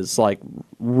that is like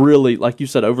really, like you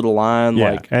said, over the line,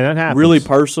 Yeah, like and that happens. really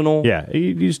personal, Yeah,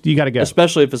 you got to go.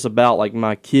 especially if it's about like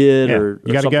my kid Yeah, or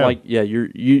you gotta something go. like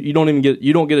you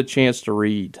don't get a chance to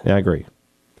read. Yeah, I agree.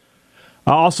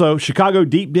 Also, Chicago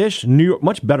deep dish, New York.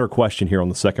 Much better question here on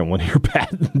the second one here,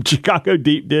 Pat. Chicago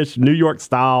deep dish, New York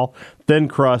style, thin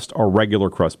crust or regular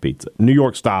crust pizza. New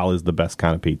York style is the best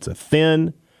kind of pizza.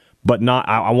 Thin, but not.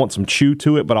 I want some chew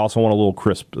to it, but I also want a little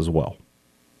crisp as well.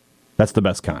 That's the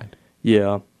best kind.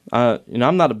 Yeah,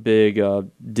 I'm not a big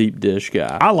deep dish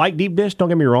guy. I like deep dish. Don't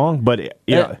get me wrong, but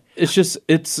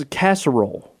It's a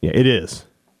casserole. Yeah, it is.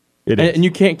 It is. And you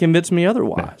can't convince me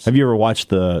otherwise. Have you ever watched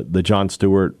the Jon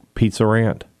Stewart pizza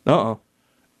rant? Uh-uh.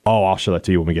 Oh, I'll show that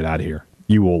to you when we get out of here.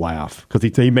 You will laugh because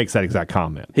he makes that exact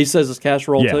comment. He says it's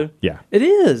casserole Yeah, too? yeah. It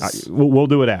is. We'll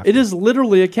do it after. It is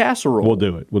literally a casserole. We'll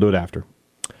do it. We'll do it after.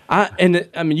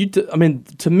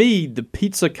 To me, the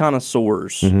pizza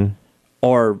connoisseurs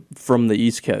are from the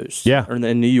East Coast. Yeah. Or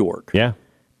in New York. Yeah.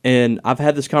 And I've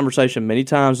had this conversation many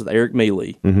times with Eric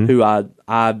Mealy, who I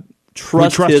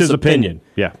trust, We trust his opinion.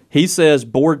 Yeah. He says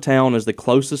Boardtown is the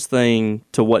closest thing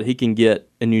to what he can get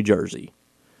in New Jersey.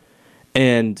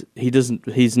 And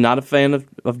he's not a fan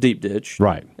of deep dish.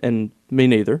 Right. And me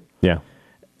neither. Yeah.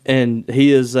 And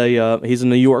he's a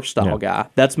New York style guy.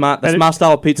 That's my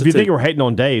style of pizza If you too. think we're hating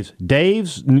on Dave's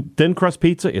thin crust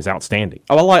pizza is outstanding.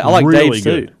 I like really Dave's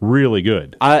good. too. Really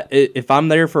good. If I'm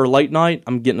there for a late night,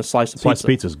 I'm getting a slice of pizza. Slice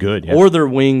pizza is good. Yeah. Or their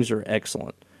wings are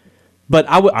excellent. But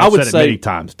I would I've said say it many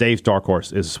times. Dave's Dark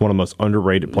Horse is one of the most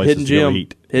underrated places to go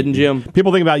eat. Hidden gem.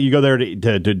 People think about you go there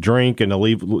to drink and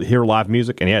to hear live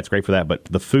music, and yeah, it's great for that. But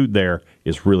the food there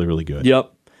is really, really good.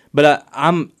 Yep. But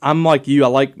I'm like you. I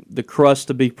like the crust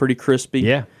to be pretty crispy.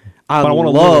 Yeah. But I want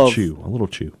a little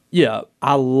chew. Yeah,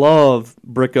 I love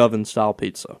brick oven style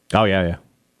pizza. Oh yeah, yeah.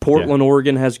 Portland,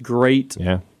 Oregon has great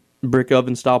brick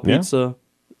oven style pizza.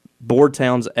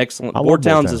 Boardtown's excellent.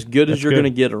 Boardtown's as good as you're going to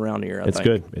get around here. I think.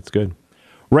 Good. It's good.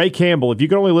 Ray Campbell, if you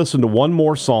could only listen to one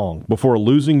more song before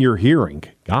losing your hearing,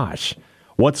 gosh,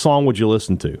 what song would you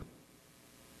listen to?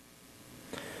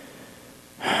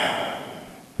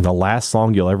 The last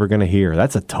song you're ever going to hear.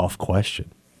 That's a tough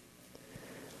question.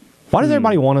 Why does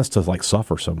everybody want us to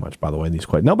suffer so much, by the way, in these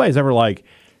questions? Nobody's ever like,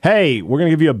 hey, we're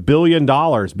going to give you $1 billion.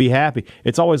 Be happy.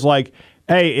 It's always like,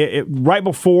 hey, right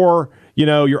before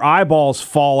your eyeballs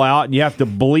fall out and you have to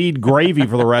bleed gravy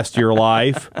for the rest of your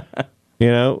life.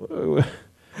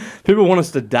 People want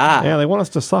us to die. Yeah, they want us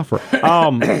to suffer.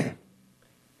 I'm trying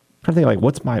to think,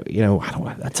 what's my,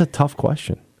 that's a tough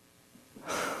question.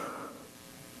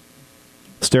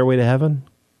 Stairway to Heaven?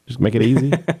 Just make it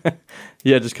easy?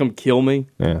 Yeah, just come kill me.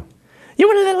 Yeah. You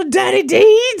want a little dirty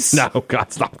deeds? No,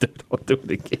 God, stop it. Don't do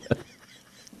it again.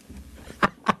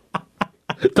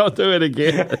 Don't do it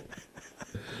again.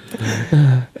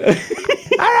 All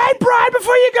right, Brian,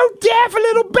 before you go deaf, a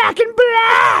little back in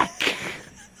black.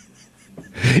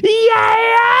 Yeah.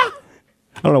 I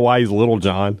don't know why he's Little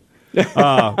John.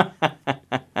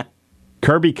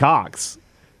 Kirby Cox.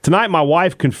 Tonight, my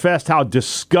wife confessed how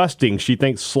disgusting she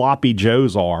thinks sloppy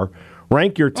joes are.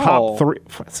 Rank your top three.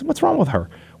 What's wrong with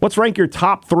her? Let's rank your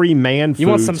top 3 man foods. You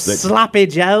want some sloppy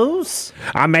joes?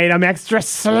 I made them extra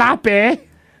sloppy.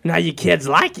 Now you kids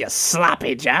like your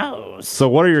sloppy joes. So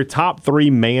what are your top 3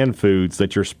 man foods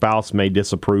that your spouse may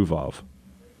disapprove of?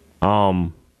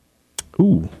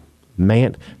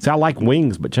 Man. See, I like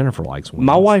wings, but Jennifer likes wings.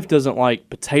 My wife doesn't like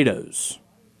potatoes.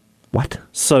 What?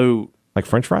 So like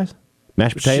French fries?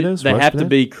 Mashed potatoes? They have to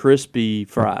be crispy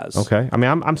fries. Okay. I mean,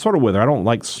 I'm sort of with her. I don't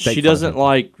like steak. She doesn't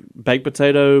like baked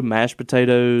potato, mashed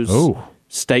potatoes,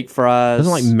 steak fries.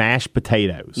 Doesn't like mashed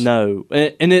potatoes. No,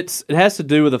 and it has to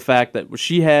do with the fact that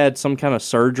she had some kind of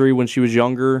surgery when she was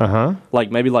younger,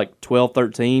 maybe 12,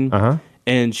 13,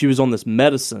 and she was on this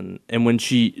medicine. And when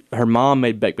her mom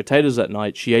made baked potatoes that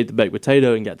night, she ate the baked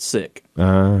potato and got sick,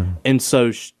 and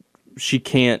so she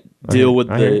can't deal with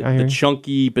the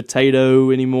chunky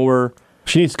potato anymore.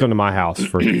 She needs to come to my house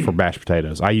for mashed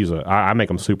potatoes. I make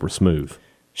them super smooth.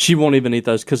 She won't even eat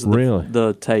those because of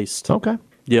the taste. Okay.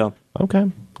 Yeah.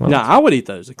 Okay. Well, now I would eat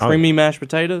those. Creamy mashed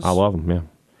potatoes. I love them. Yeah.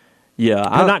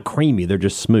 Yeah. They're not creamy. They're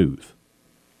just smooth.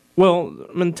 Well,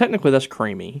 I mean, technically that's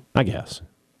creamy. I guess.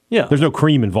 Yeah. There's no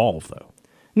cream involved though.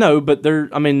 No, but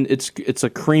it's a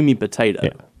creamy potato.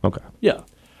 Yeah. Okay. Yeah.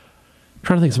 I'm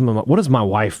trying to think of something.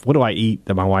 What do I eat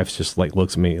that my wife just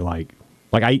looks at me like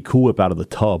I eat Cool Whip out of the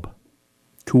tub.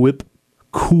 Cool Whip?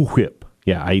 Cool Whip.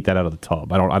 Yeah, I eat that out of the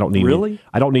tub. I don't need Really?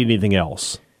 I don't need anything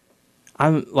else.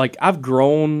 I've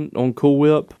grown on Cool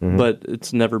Whip, but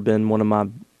it's never been one of my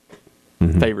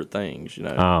favorite things.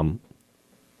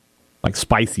 Like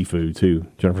spicy food too.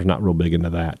 Jennifer's not real big into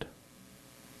that.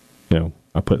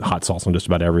 I put hot sauce on just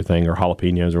about everything, or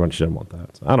jalapenos, or when she doesn't want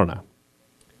that. So I don't know.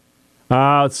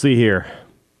 Let's see here.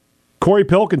 Corey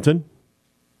Pilkington.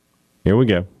 Here we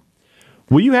go.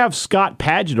 Will you have Scott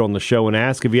Padgett on the show and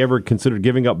ask if he ever considered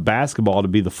giving up basketball to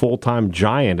be the full-time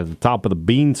giant at the top of the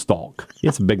beanstalk?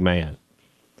 He's a big man.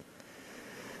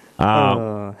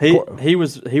 He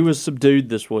was subdued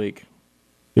this week.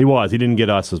 He was. He didn't get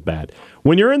us as bad.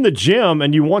 When you're in the gym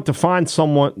and you want to find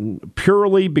someone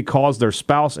purely because their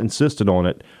spouse insisted on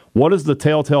it, what is the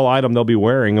telltale item they'll be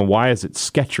wearing, and why is it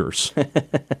Skechers?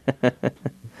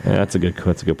 That's a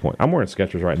good point. I'm wearing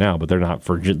Skechers right now, but they're not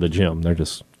for the gym. They're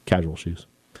just casual shoes.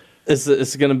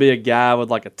 It's going to be a guy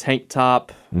with like a tank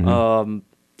top,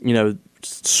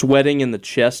 sweating in the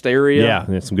chest area. Yeah,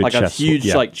 and some good like chest a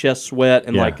huge sweat. Chest sweat,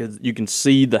 and you can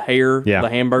see the hair, the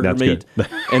hamburger meat,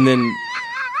 and then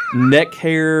neck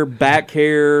hair, back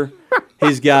hair.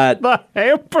 He's got the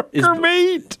hamburger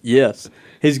meat. Yes.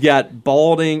 He's got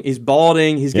balding. He's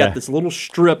balding. He's got this little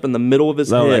strip in the middle of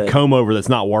his head. That comb over that's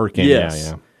not working.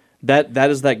 Yes. Yeah. That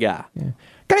is that guy. Yeah.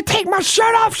 Gonna take my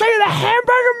shirt off, show you the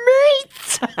hamburger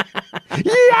meat.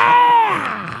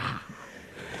 Yeah.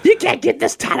 You can't get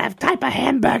this type of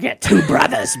hamburger at Two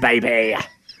Brothers, baby.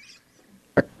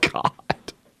 God.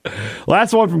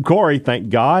 Last one from Corey. Thank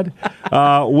God.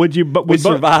 Would you? But we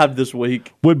survived this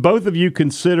week. Would both of you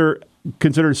consider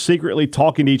secretly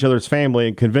talking to each other's family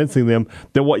and convincing them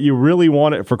that what you really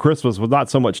wanted for Christmas was not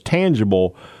so much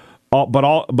tangible,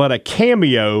 but a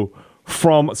cameo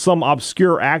from some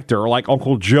obscure actor like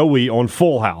Uncle Joey on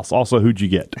Full House? Also, who'd you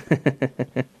get?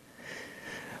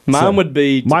 Mine would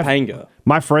be Topanga.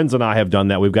 My friends and I have done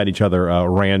that. We've got each other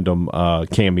random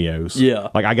cameos. Yeah.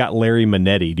 Like I got Larry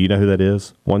Minetti. Do you know who that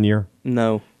is? One year?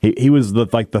 No. He was the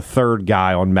third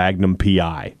guy on Magnum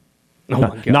PI. Oh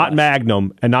my God. Not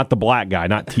Magnum and not the black guy,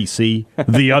 not TC,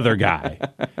 the other guy.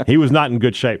 He was not in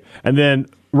good shape. And then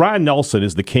Ryan Nelson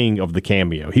is the king of the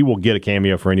cameo. He will get a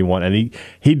cameo for anyone, and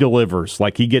he delivers.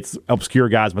 Like, he gets obscure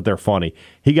guys, but they're funny.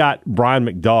 He got Brian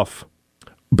McDuff,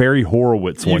 Barry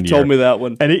Horowitz one year. You told me that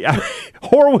one. And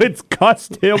Horowitz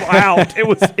cussed him out. It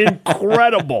was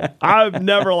incredible. I've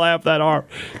never laughed that hard.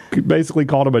 Basically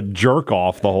called him a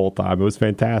jerk-off the whole time. It was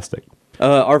fantastic.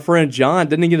 Our friend John,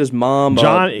 didn't he get his mom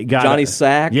Johnny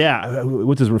Sack? Yeah.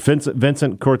 What's his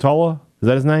Vincent Cortola? Is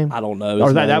that his name? I don't know.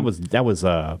 Or that was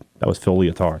Phil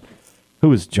Leotard. Who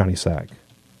was Johnny Sack?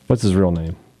 What's his real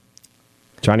name?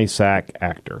 Johnny Sack,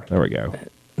 actor. There we go.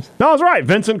 No, I was right.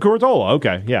 Vincent Cortola.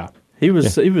 Okay, yeah. He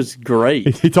was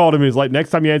great. He told him, he was like, next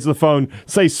time you answer the phone,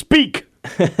 say speak,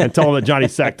 and tell him that Johnny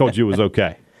Sack told you it was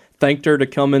okay. Thanked her for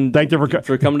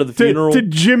coming to the funeral. To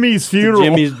Jimmy's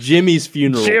funeral. Jimmy's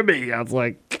funeral. Jimmy. I was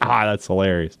like, God, that's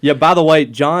hilarious. Yeah, by the way,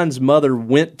 John's mother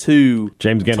went to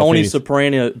Tony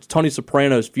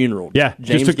Soprano's funeral. Yeah,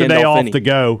 James just took the day off to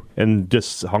go and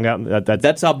just hung out.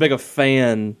 That's how big a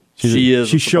fan she is.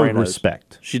 She showed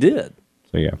respect. She did.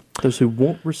 So, yeah. Those who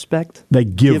want respect, they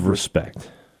give respect.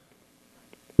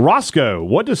 Roscoe,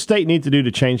 what does State need to do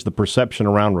to change the perception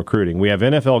around recruiting? We have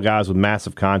NFL guys with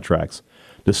massive contracts.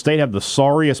 Does State have the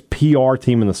sorriest PR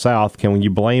team in the South? Can you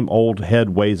blame old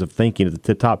head ways of thinking at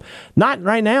the top? Not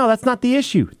right now. That's not the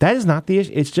issue. That is not the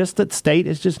issue. It's just that State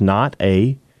is just not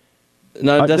a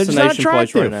destination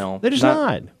place right now. They're just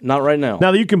not. Not right now.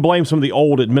 Now, you can blame some of the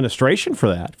old administration for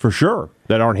that, for sure,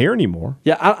 that aren't here anymore.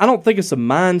 Yeah, I don't think it's a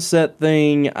mindset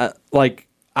thing.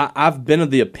 I've been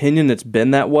of the opinion it's been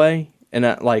that way, and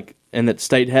that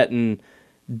State hadn't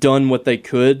done what they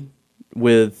could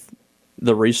with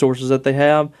the resources that they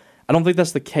have. I don't think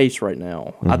that's the case right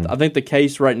now. Mm-hmm. I think the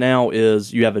case right now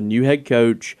is you have a new head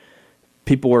coach,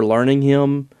 people are learning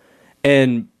him,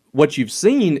 and what you've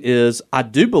seen is I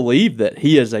do believe that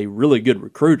he is a really good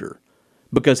recruiter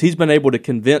because he's been able to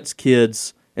convince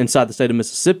kids inside the state of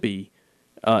Mississippi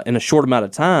in a short amount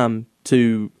of time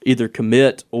to either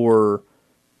commit or,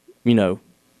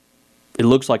 it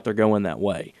looks like they're going that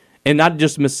way. And not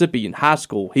just Mississippi, in high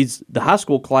school. The high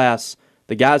school class,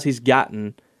 the guys he's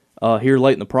gotten here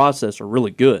late in the process are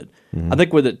really good. Mm-hmm. I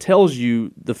think what it tells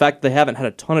you, the fact that they haven't had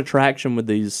a ton of traction with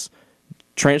these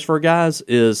transfer guys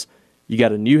is you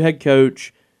got a new head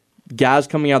coach, guys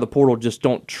coming out of the portal just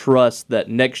don't trust that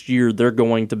next year they're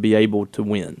going to be able to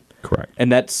win. Correct.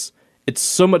 And it's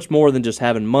so much more than just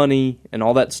having money and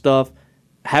all that stuff.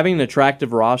 Having an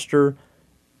attractive roster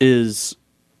is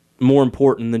more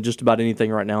important than just about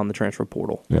anything right now in the transfer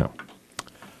portal. Yeah.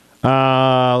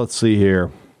 Let's see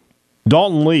here.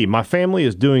 Dalton Lee, my family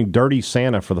is doing Dirty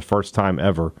Santa for the first time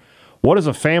ever. What is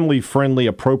a family-friendly,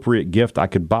 appropriate gift I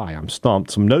could buy? I'm stumped.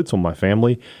 Some notes on my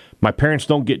family. My parents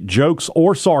don't get jokes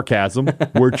or sarcasm.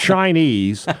 We're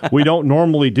Chinese. We don't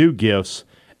normally do gifts,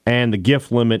 and the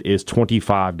gift limit is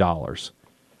 $25.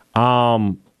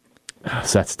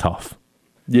 That's tough.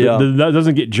 Yeah. That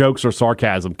doesn't get jokes or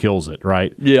sarcasm kills it,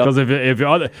 right? Yeah. Because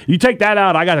if you take that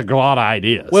out, I got a lot of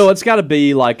ideas. Well, it's got to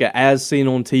be like a as seen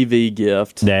on TV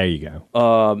gift. There you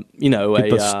go. Get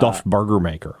the stuffed burger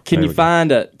maker. Can you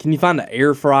find an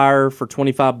air fryer for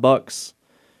 $25?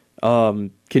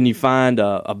 Can you find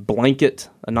a blanket,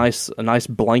 a nice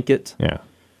blanket? Yeah.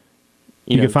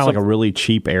 You can find like a really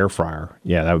cheap air fryer.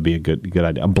 Yeah, that would be a good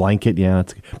idea. A blanket, yeah.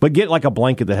 But get like a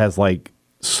blanket that has like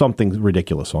something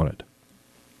ridiculous on it.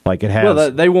 Like it has.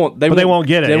 Well, they won't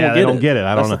get it. They don't get it.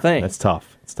 I don't know. That's the thing. That's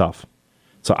tough. It's tough.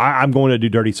 So I'm going to do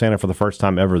Dirty Santa for the first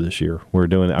time ever this year. We're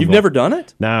doing it. You've never done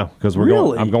it? No, because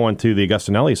Really? I'm going to the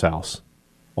Augustinelli's house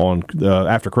on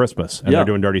after Christmas, and they're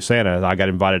doing Dirty Santa. I got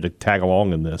invited to tag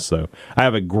along in this, so I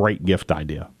have a great gift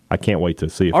idea. I can't wait to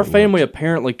see it. Our family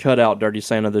apparently cut out Dirty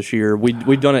Santa this year.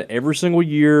 We've done it every single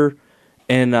year,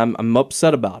 and I'm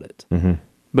upset about it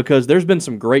because there's been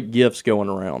some great gifts going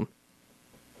around.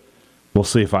 We'll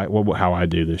see how I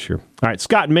do this year. All right,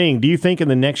 Scott Ming, do you think in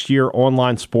the next year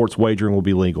online sports wagering will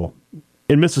be legal?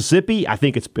 In Mississippi, I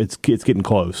think it's getting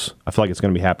close. I feel like it's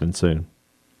going to be happening soon.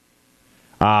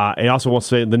 And also want to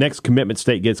say the next commitment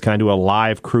state gets, can I do a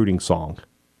live crooting song?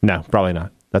 No, probably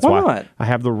not. That's why not? I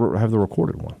have the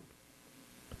recorded one.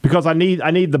 Because I need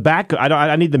the back.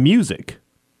 I need the music.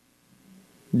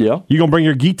 Yeah, You gonna bring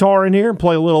your guitar in here and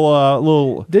play a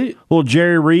little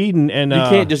Jerry Reed and you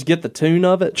can't just get the tune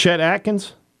of it. Chet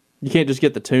Atkins? You can't just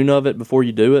get the tune of it before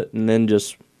you do it and then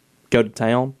just go to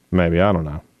town. Maybe, I don't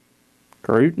know.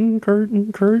 Crooting.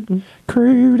 Crooting. Crootin',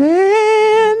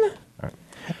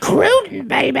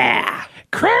 baby.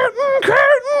 Crootin'.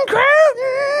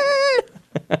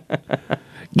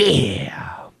 Yeah.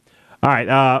 All right,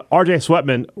 R.J.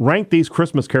 Sweatman, rank these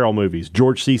Christmas Carol movies.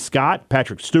 George C. Scott,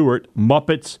 Patrick Stewart,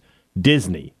 Muppets,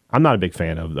 Disney. I'm not a big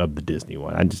fan of the Disney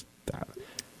one.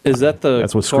 Is that the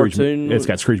that's what cartoon? It's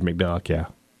got Scrooge McDuck, yeah.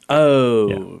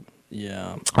 Oh,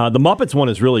 yeah. The Muppets one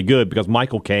is really good because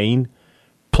Michael Caine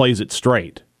plays it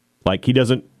straight. Like, he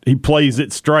plays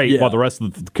it straight while the rest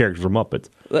of the characters are Muppets.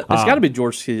 It's got to be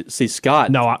George C.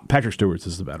 Scott. No, Patrick Stewart's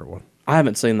is the better one. I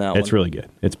haven't seen that one. It's really good.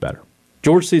 It's better.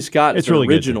 George C. Scott is It's really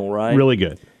original, good. right? Really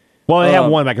good. Well, they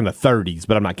have one back in the 30s,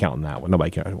 but I'm not counting that one.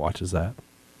 Nobody watches that.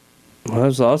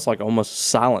 Well, that's like almost a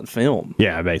silent film.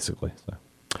 Yeah, basically.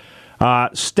 So.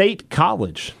 State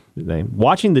College.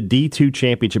 Watching the D2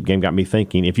 championship game got me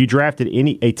thinking, if you drafted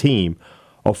a team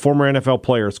of former NFL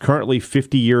players currently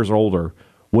 50 years or older,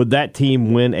 would that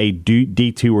team win a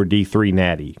D2 or D3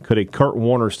 natty? Could a Kurt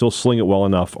Warner still sling it well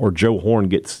enough, or Joe Horn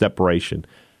get separation?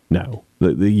 No.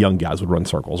 The young guys would run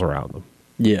circles around them.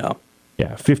 Yeah.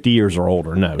 Yeah, 50 years or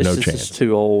older, no chance. It's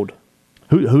too old.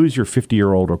 Who's your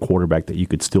 50-year-old or quarterback that you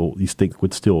think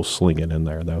would still sling it in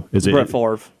there, though? Is it Brett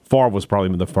Favre. Favre was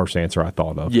probably the first answer I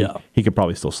thought of. Yeah. He could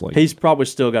probably still sling it. He's probably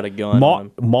still got a gun on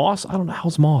him. Moss? I don't know.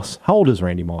 How's Moss? How old is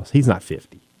Randy Moss? He's not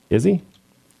 50. Is he?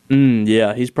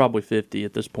 Yeah, he's probably 50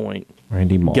 at this point.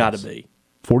 Randy Moss. Gotta be.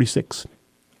 46.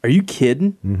 Are you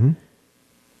kidding? Mm-hmm.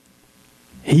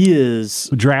 He is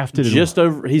drafted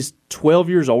he's 12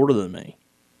 years older than me.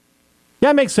 Yeah,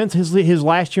 it makes sense. His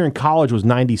last year in college was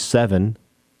 97.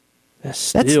 That's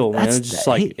still, man. It's just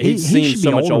like he seems should be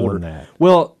so much older than that.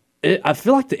 Well, I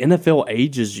feel like the NFL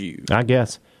ages you. I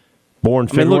guess. Born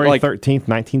February 13th,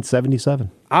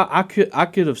 1977. I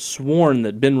could have sworn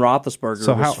that Ben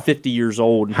Roethlisberger was 50 years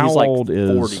old, and he's like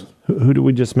 40. Who did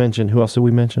we just mention? Who else did we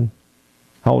mention?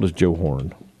 How old is Joe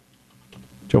Horn?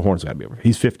 Joe Horn's got to be over.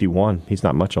 He's 51. He's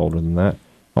not much older than that.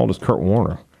 How old is Kurt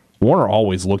Warner? Warner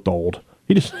always looked old.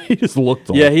 He just looked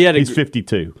old. Yeah, he's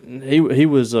 52. He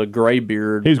was a gray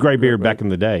beard. He was gray beard back in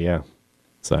the day. Yeah.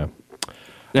 So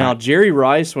now Jerry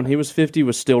Rice, when he was 50,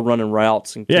 was still running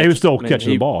routes and he was still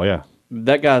catching the ball. Yeah,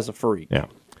 that guy's a freak. Yeah.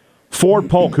 Ford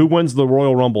Polk, who wins the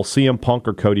Royal Rumble, CM Punk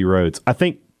or Cody Rhodes? I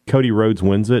think Cody Rhodes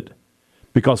wins it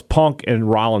because Punk and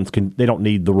Rollins they don't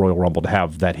need the Royal Rumble to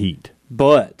have that heat.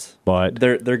 But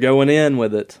they're going in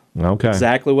with it. Okay,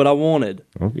 exactly what I wanted.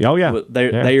 Oh yeah,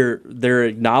 they're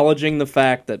acknowledging the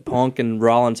fact that Punk and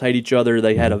Rollins hate each other.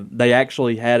 They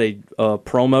actually had a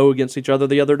promo against each other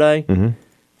the other day. Mm-hmm.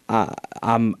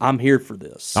 I'm here for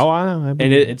this. Oh, I know.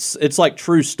 And it's like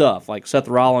true stuff. Like Seth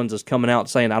Rollins is coming out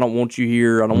saying, "I don't want you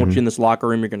here. I don't want you in this locker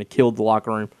room. You're going to kill the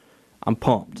locker room." I'm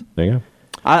pumped. There you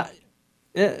go.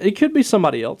 It could be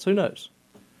somebody else. Who knows?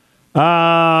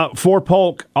 Ford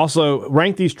Polk also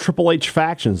ranked these Triple H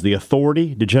factions: the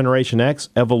Authority, Degeneration X,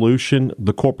 Evolution,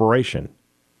 the Corporation.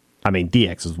 I mean,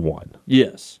 DX is 1.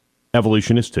 Yes.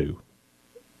 Evolution is 2.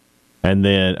 And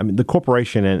then, I mean, the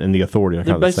Corporation and the Authority are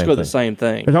They're kind of basically the same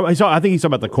thing. I think he's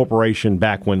talking about the Corporation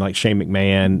back when, like, Shane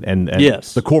McMahon and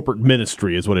yes. the corporate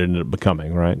ministry is what it ended up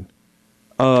becoming, right?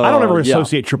 I don't ever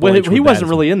associate Triple H with he that wasn't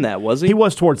really in that, was he? He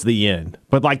was towards the end.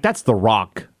 But, like, that's The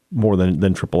Rock more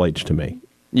than Triple H to me.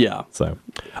 Yeah. So,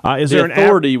 is there an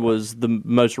Authority was the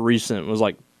most recent, was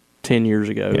like 10 years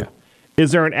ago. Yeah.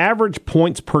 Is there an average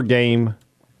points per game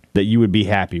that you would be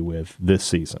happy with this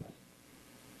season?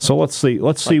 So let's see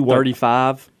what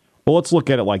 35. Well, let's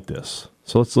look at it like this.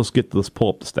 So let's pull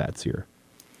up the stats here.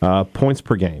 Points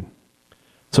per game.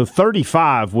 So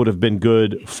 35 would have been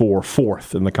good for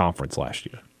 4th in the conference last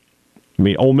year. I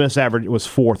mean, Ole Miss average was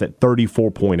 4th at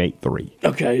 34.83.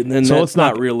 Okay, and then so that's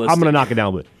not realistic. I'm going to knock it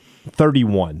down a bit.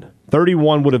 31.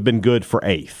 31 would have been good for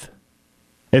 8th.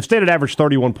 If State had averaged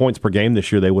 31 points per game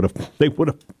this year, they would have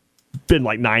been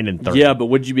like 9 and 30. Yeah, but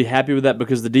would you be happy with that?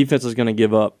 Because the defense is going to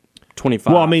give up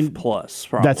 25 well, I mean, plus.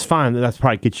 Probably. That's fine. That's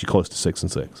probably gets you close to 6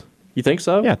 and 6. You think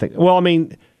so? Yeah, I think. Well, I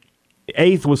mean,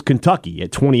 8th was Kentucky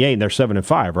at 28, and they're 7 and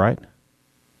 5, right?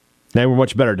 They were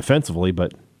much better defensively,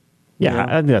 but yeah.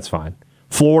 I think that's fine.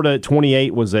 Florida at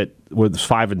 28 was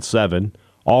 5 and 7.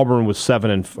 Auburn was 6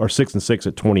 and 6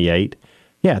 at 28.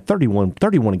 Yeah, 31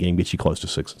 a game gets you close to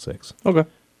 6 and 6. Okay.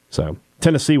 So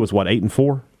Tennessee was 8 and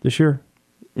 4 this year.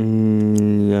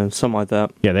 Yeah, something like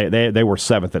that. Yeah, they were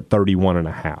 7th at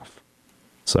 31.5.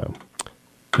 So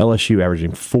LSU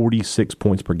averaging 46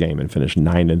 points per game and finished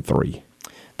 9 and 3.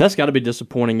 That's got to be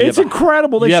disappointing. It's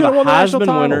incredible. They should have won the national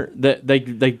title. Winner.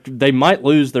 They might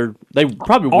lose their. They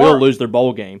probably will lose their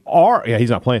bowl game. He's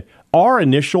not playing. Our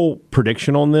initial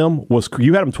prediction on them was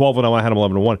you had them 12-0. I had them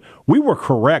 11-1. We were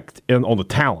correct on the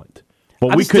talent,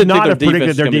 but we could not have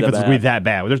predicted their defense was going to be that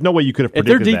bad. There's no way you could have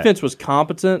predicted that. If their defense was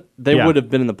competent, they would have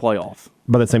been in the playoff.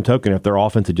 By the same token, if their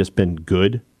offense had just been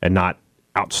good and not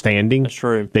outstanding, that's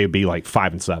true. They would be like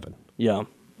 5 and 7. Yeah.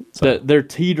 So. They're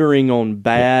teetering on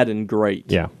bad and great.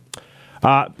 Yeah.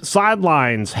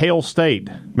 Sidelines, Hail State.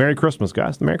 Merry Christmas,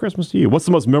 guys. Merry Christmas to you. What's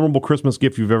the most memorable Christmas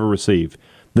gift you've ever received?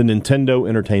 The Nintendo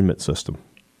Entertainment System.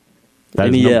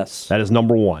 NES. That is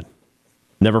number 1.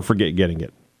 Never forget getting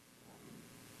it.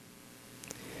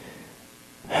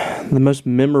 The most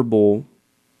memorable,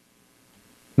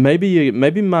 maybe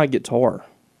my guitar.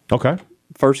 Okay.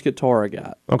 First guitar I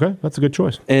got. Okay, that's a good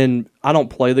choice. And I don't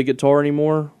play the guitar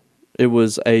anymore. It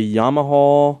was a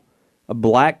Yamaha, a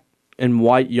black and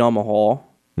white Yamaha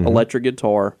electric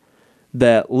guitar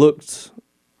that looked.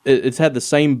 It's had the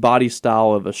same body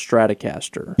style of a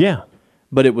Stratocaster. Yeah,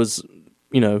 but it was,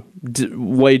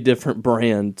 way different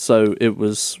brand, so it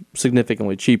was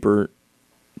significantly cheaper.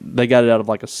 They got it out of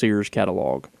like a Sears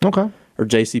catalog. Okay. Or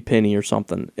JCPenney or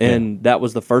something. And that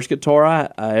was the first guitar I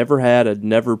ever had. I'd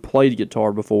never played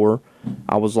guitar before.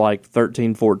 I was like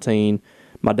 13, 14.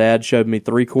 My dad showed me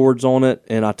 3 chords on it,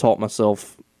 and I taught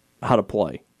myself how to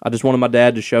play. I just wanted my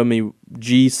dad to show me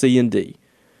G, C, and D.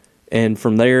 And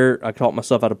from there, I taught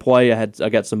myself how to play. I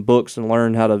got some books and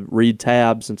learned how to read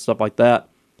tabs and stuff like that.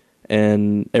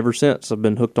 And ever since, I've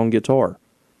been hooked on guitar.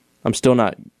 I'm still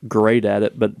not great at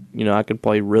it, but, I can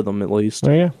play rhythm at least.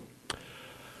 There you go.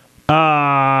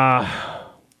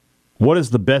 What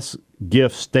is the best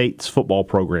gift State's football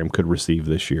program could receive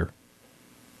this year?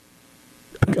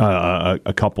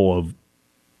 A couple of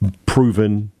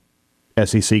proven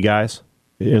SEC guys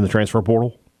in the transfer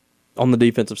portal? On the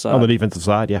defensive side. On the defensive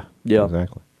side, yeah. Yeah.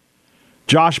 Exactly.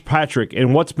 Josh Patrick,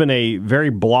 in what's been a very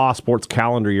blah sports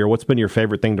calendar year, what's been your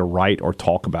favorite thing to write or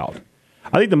talk about?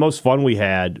 I think the most fun we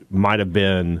had might have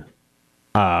been,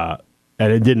 and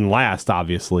it didn't last,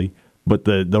 obviously, but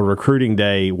the recruiting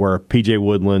day where P.J.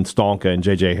 Woodland, Stonka, and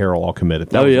J.J. Harrell all committed.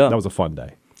 That was a fun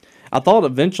day. I thought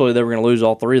eventually they were going to lose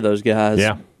all 3 of those guys.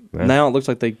 Yeah. Now it looks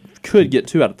like they could get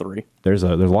 2 out of 3. There's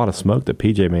a lot of smoke that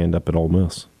P.J. may end up at Ole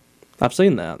Miss. I've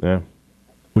seen that. Yeah.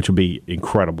 Which would be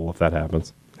incredible if that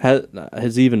happens.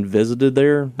 Has he even visited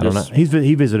there? I don't know. He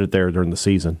visited there during the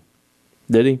season.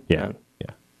 Did he? Yeah.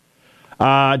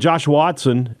 Josh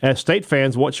Watson, as State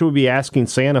fans, what should we be asking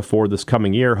Santa for this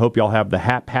coming year? Hope y'all have the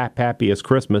happiest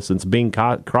Christmas since Bing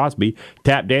Crosby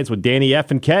tap dance with Danny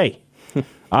F and K.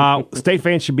 State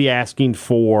fans should be asking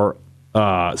for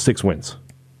 6 wins.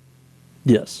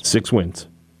 Yes. 6 wins.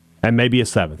 And maybe a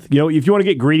 7th. If you want to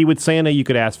get greedy with Santa, you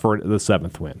could ask for the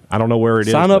 7th win. I don't know where it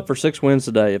is. Sign up for 6 wins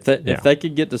today. If they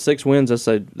could get to 6 wins,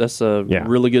 that's a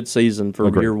really good season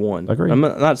for year one. Agreed. I'm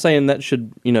not saying that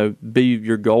should be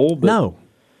your goal, but no.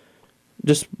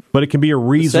 But it can be a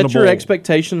reasonable... Set your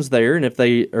expectations there, and if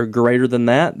they are greater than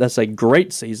that, that's a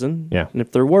great season. Yeah. And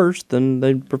if they're worse, then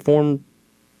they perform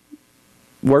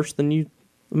worse than you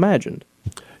imagined.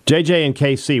 JJ and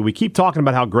KC, we keep talking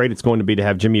about how great it's going to be to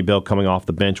have Jimmy Bell coming off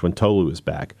the bench when Tolu is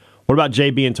back. What about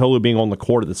JB and Tolu being on the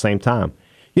court at the same time?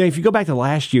 If you go back to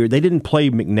last year, they didn't play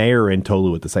McNair and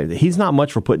Tolu at the same time. He's not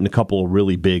much for putting a couple of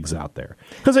really bigs out there.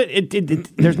 Because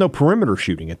there's no perimeter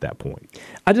shooting at that point.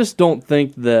 I just don't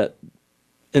think that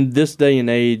in this day and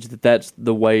age that's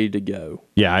the way to go.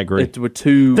 Yeah, I agree. With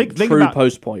two think true about,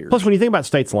 post players. Plus, when you think about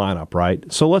State's lineup, right?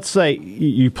 So let's say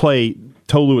you play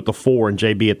Tolu at the 4 and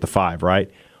JB at the 5, right?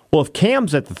 Well, if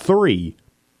Cam's at the 3,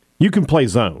 you can play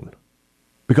zone.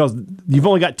 Because you've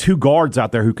only got 2 guards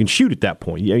out there who can shoot at that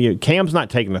point. Cam's not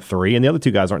taking a 3, and the other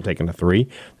 2 guys aren't taking a 3,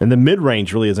 and the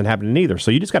mid-range really isn't happening either.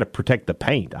 So you just got to protect the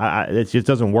paint. It just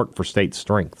doesn't work for State's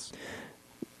strengths.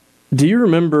 Do you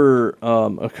remember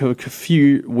a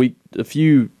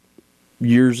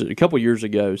couple years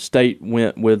ago, State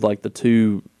went with like the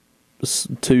two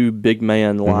big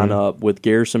man lineup with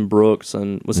Garrison Brooks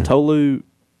and was Tolu?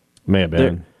 May have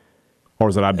been, or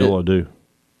was it Abdul Adu?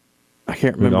 I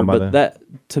can't remember, but that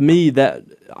to me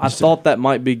I thought that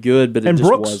might be good, but it just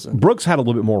wasn't. Brooks had a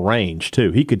little bit more range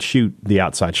too. He could shoot the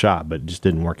outside shot, but it just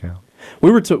didn't work out.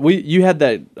 You had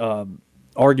that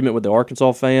argument with the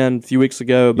Arkansas fan a few weeks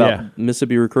ago about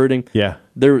Mississippi recruiting. Yeah,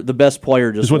 they're the best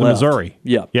player just with left. Missouri.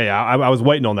 Yeah. I was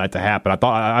waiting on that to happen. I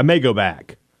thought I may go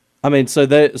back. I mean, so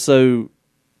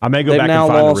I may go back now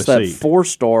and find lost the receipt. That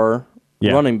 4-star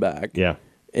running back. Yeah,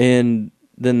 and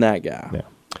then that guy.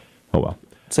 Yeah. Oh well.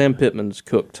 Sam Pittman's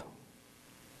cooked.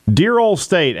 Dear Old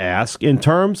State asks, in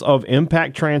terms of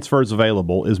impact transfers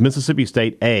available, is Mississippi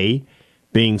State A,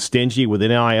 being stingy with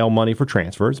NIL money for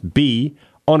transfers, B,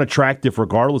 unattractive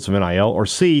regardless of NIL, or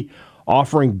C,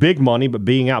 offering big money but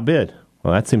being outbid?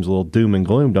 Well, that seems a little doom and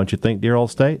gloom, don't you think, Dear Old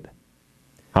State?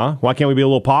 Huh? Why can't we be a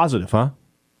little positive, huh?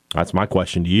 That's my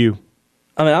question to you.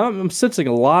 I mean, I'm sensing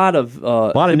a lot of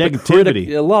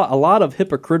negativity, a lot of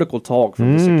hypocritical talk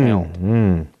from this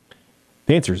account.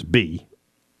 The answer is B,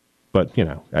 but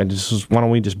why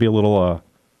don't we just be a little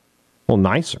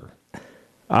nicer?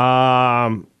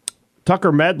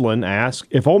 Tucker Medlin asks,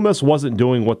 if Ole Miss wasn't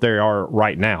doing what they are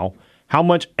right now, how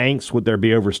much angst would there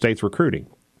be over State's recruiting?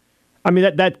 I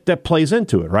mean, that plays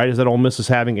into it, right? Is that Ole Miss is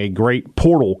having a great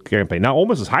portal campaign. Now, Ole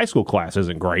Miss's high school class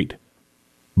isn't great,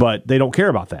 but they don't care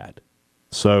about that.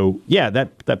 So, yeah,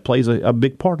 that plays a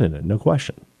big part in it, no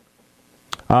question.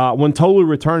 When Tolu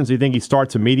returns, do you think he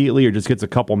starts immediately or just gets a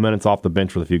couple minutes off the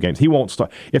bench for the few games? He won't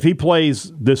start. If he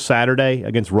plays this Saturday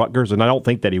against Rutgers, and I don't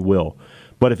think that he will,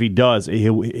 but if he does,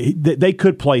 they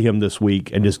could play him this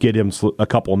week and just get him a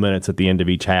couple of minutes at the end of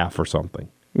each half or something.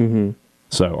 Mm-hmm.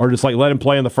 So, or just like let him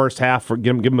play in the first half, or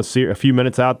give him a few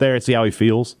minutes out there and see how he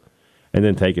feels, and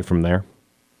then take it from there.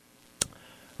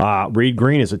 Reed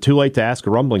Green, is it too late to ask a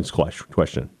Rumblings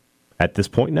question? At this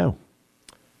point, no.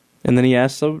 And then he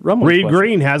asks a Rumblings Reed question.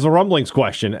 Green has a Rumblings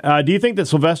question. Do you think that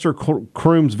Sylvester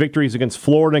Croom's victories against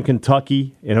Florida and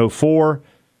Kentucky in 2004,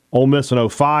 Ole Miss in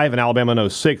 2005, and Alabama in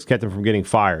 2006 kept him from getting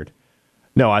fired?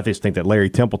 No, I just think that Larry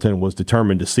Templeton was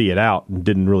determined to see it out and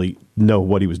didn't really know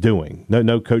what he was doing.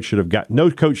 No coach should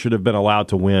have been allowed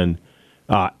to win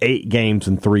 8 games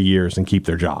in 3 years and keep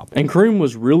their job. And Croom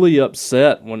was really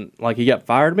upset when he got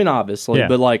fired. I mean, obviously,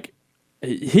 but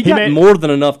he got more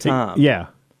than enough time. Yeah.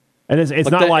 And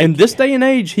it's not like in this day and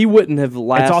age, he wouldn't have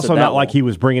lasted. It's also that not long. like he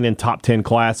was bringing in top 10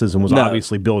 classes and was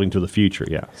obviously building to the future.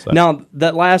 Yeah. So. Now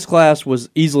that last class was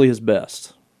easily his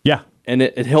best. Yeah, and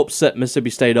it helped set Mississippi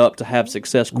State up to have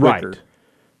success quicker.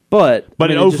 Right.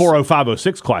 But in 04, 05,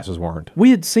 06 classes weren't.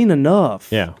 We had seen enough.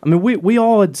 Yeah. I mean, we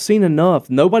all had seen enough.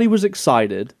 Nobody was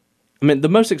excited. I mean, the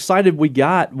most excited we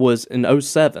got was in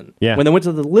 07. Yeah. When they went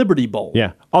to the Liberty Bowl.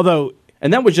 Yeah. Although.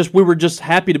 And that was we were just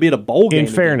happy to be at a bowl game.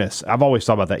 In fairness, I've always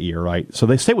thought about that year, right? So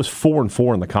State was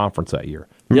 4-4 in the conference that year.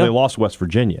 They lost West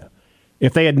Virginia.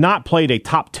 If they had not played a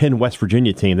top 10 West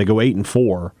Virginia team, they go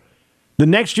 8-4. The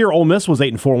next year, Ole Miss was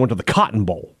 8-4 and went to the Cotton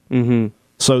Bowl. Mm-hmm.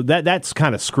 So that's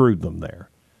kind of screwed them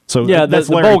there. So that's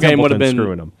the bowl game would have been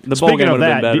screwing them. The bowl game would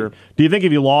have been better. Do you think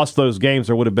if you lost those games,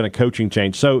 there would have been a coaching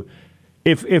change? So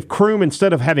if Croom,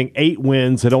 instead of having 8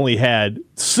 wins, had only had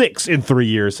 6 in 3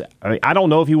 years, I don't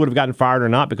know if he would have gotten fired or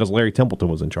not because Larry Templeton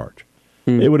was in charge.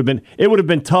 It would have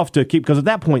been tough to keep because at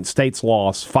that point, State's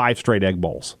lost 5 straight Egg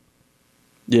Bowls.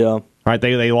 Yeah. Right,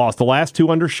 they lost the last 2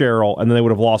 under Sherrill, and then they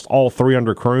would have lost all 3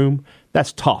 under Croom.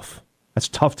 That's tough. That's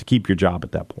tough to keep your job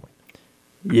at that point.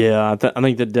 Yeah, I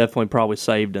think that definitely probably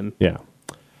saved him. Yeah.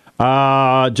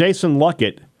 Jason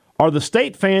Luckett, are the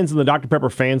State fans in the Dr. Pepper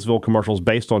Fansville commercials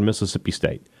based on Mississippi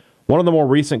State? One of the more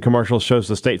recent commercials shows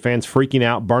the State fans freaking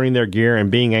out, burning their gear, and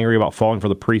being angry about falling for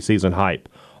the preseason hype.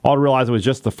 All to realize it was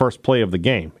just the first play of the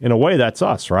game. In a way, that's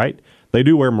us, right? They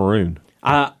do wear maroon.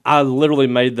 I literally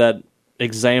made that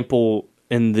example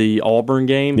in the Auburn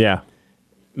game. Yeah.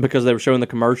 Because they were showing the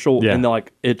commercial, Yeah. and they're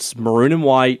like, it's maroon and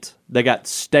white. They got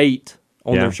state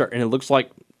on Yeah. their shirt, and it looks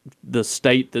like the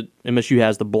state that MSU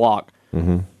has, the block.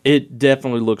 Mm-hmm. It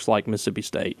definitely looks like Mississippi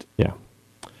State. Yeah.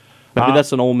 Maybe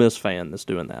that's an Ole Miss fan that's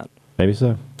doing that. Maybe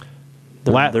so.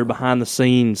 They're behind the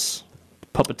scenes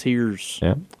puppeteers.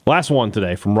 Yeah. Last one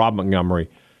today from Rob Montgomery.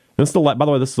 By the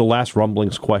way, this is the last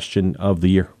Rumblings question of the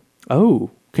year.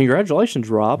 Oh, congratulations,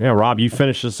 Rob. Yeah, Rob, you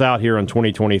finished this out here in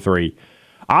 2023.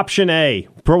 Option A,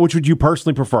 which would you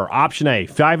personally prefer? Option A,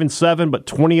 5-7, but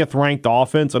 20th ranked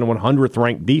offense and 100th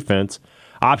ranked defense.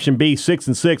 Option B,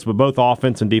 6-6, but both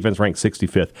offense and defense ranked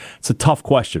 65th. It's a tough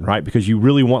question, right? Because you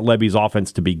really want Lebby's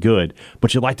offense to be good,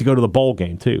 but you'd like to go to the bowl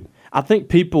game too. I think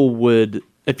people would,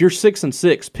 if you're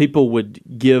 6-6, people would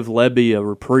give Lebby a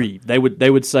reprieve. They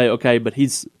would say, okay, but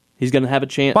he's going to have a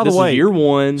chance. By the way, is year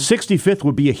one. 65th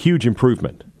would be a huge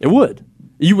improvement. It would.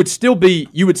 You would still be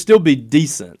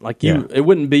decent. Like it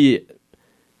wouldn't be,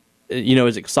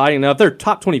 as exciting. Now, if they're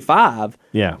top 25,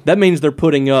 that means they're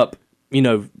putting up,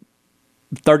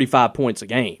 35 points a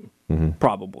game,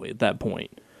 probably at that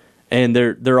point, and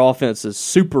their offense is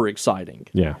super exciting.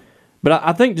 Yeah, but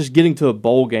I think just getting to a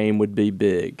bowl game would be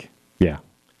big. Yeah,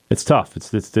 it's tough.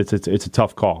 It's a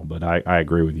tough call, but I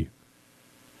agree with you.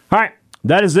 All right.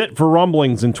 That is it for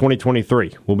Rumblings in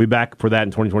 2023. We'll be back for that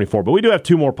in 2024. But we do have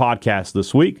 2 more podcasts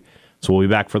this week, so we'll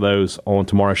be back for those on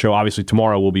tomorrow's show. Obviously,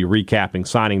 tomorrow we'll be recapping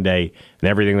signing day and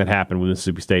everything that happened with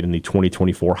Mississippi State in the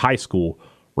 2024 high school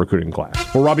recruiting class.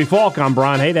 For Robbie Falk, I'm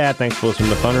Brian Haydad. Thanks for listening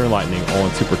to Thunder and Lightning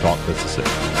on Super Talk Mississippi.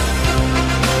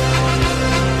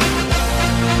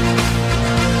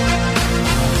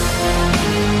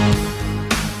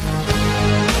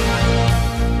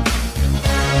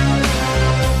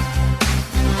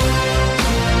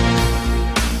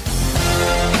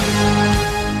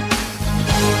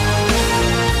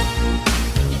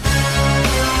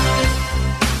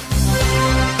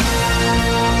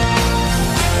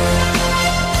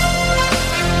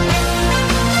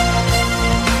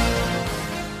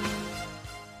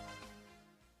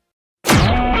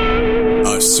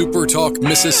 Super Talk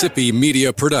Mississippi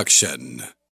Media Production.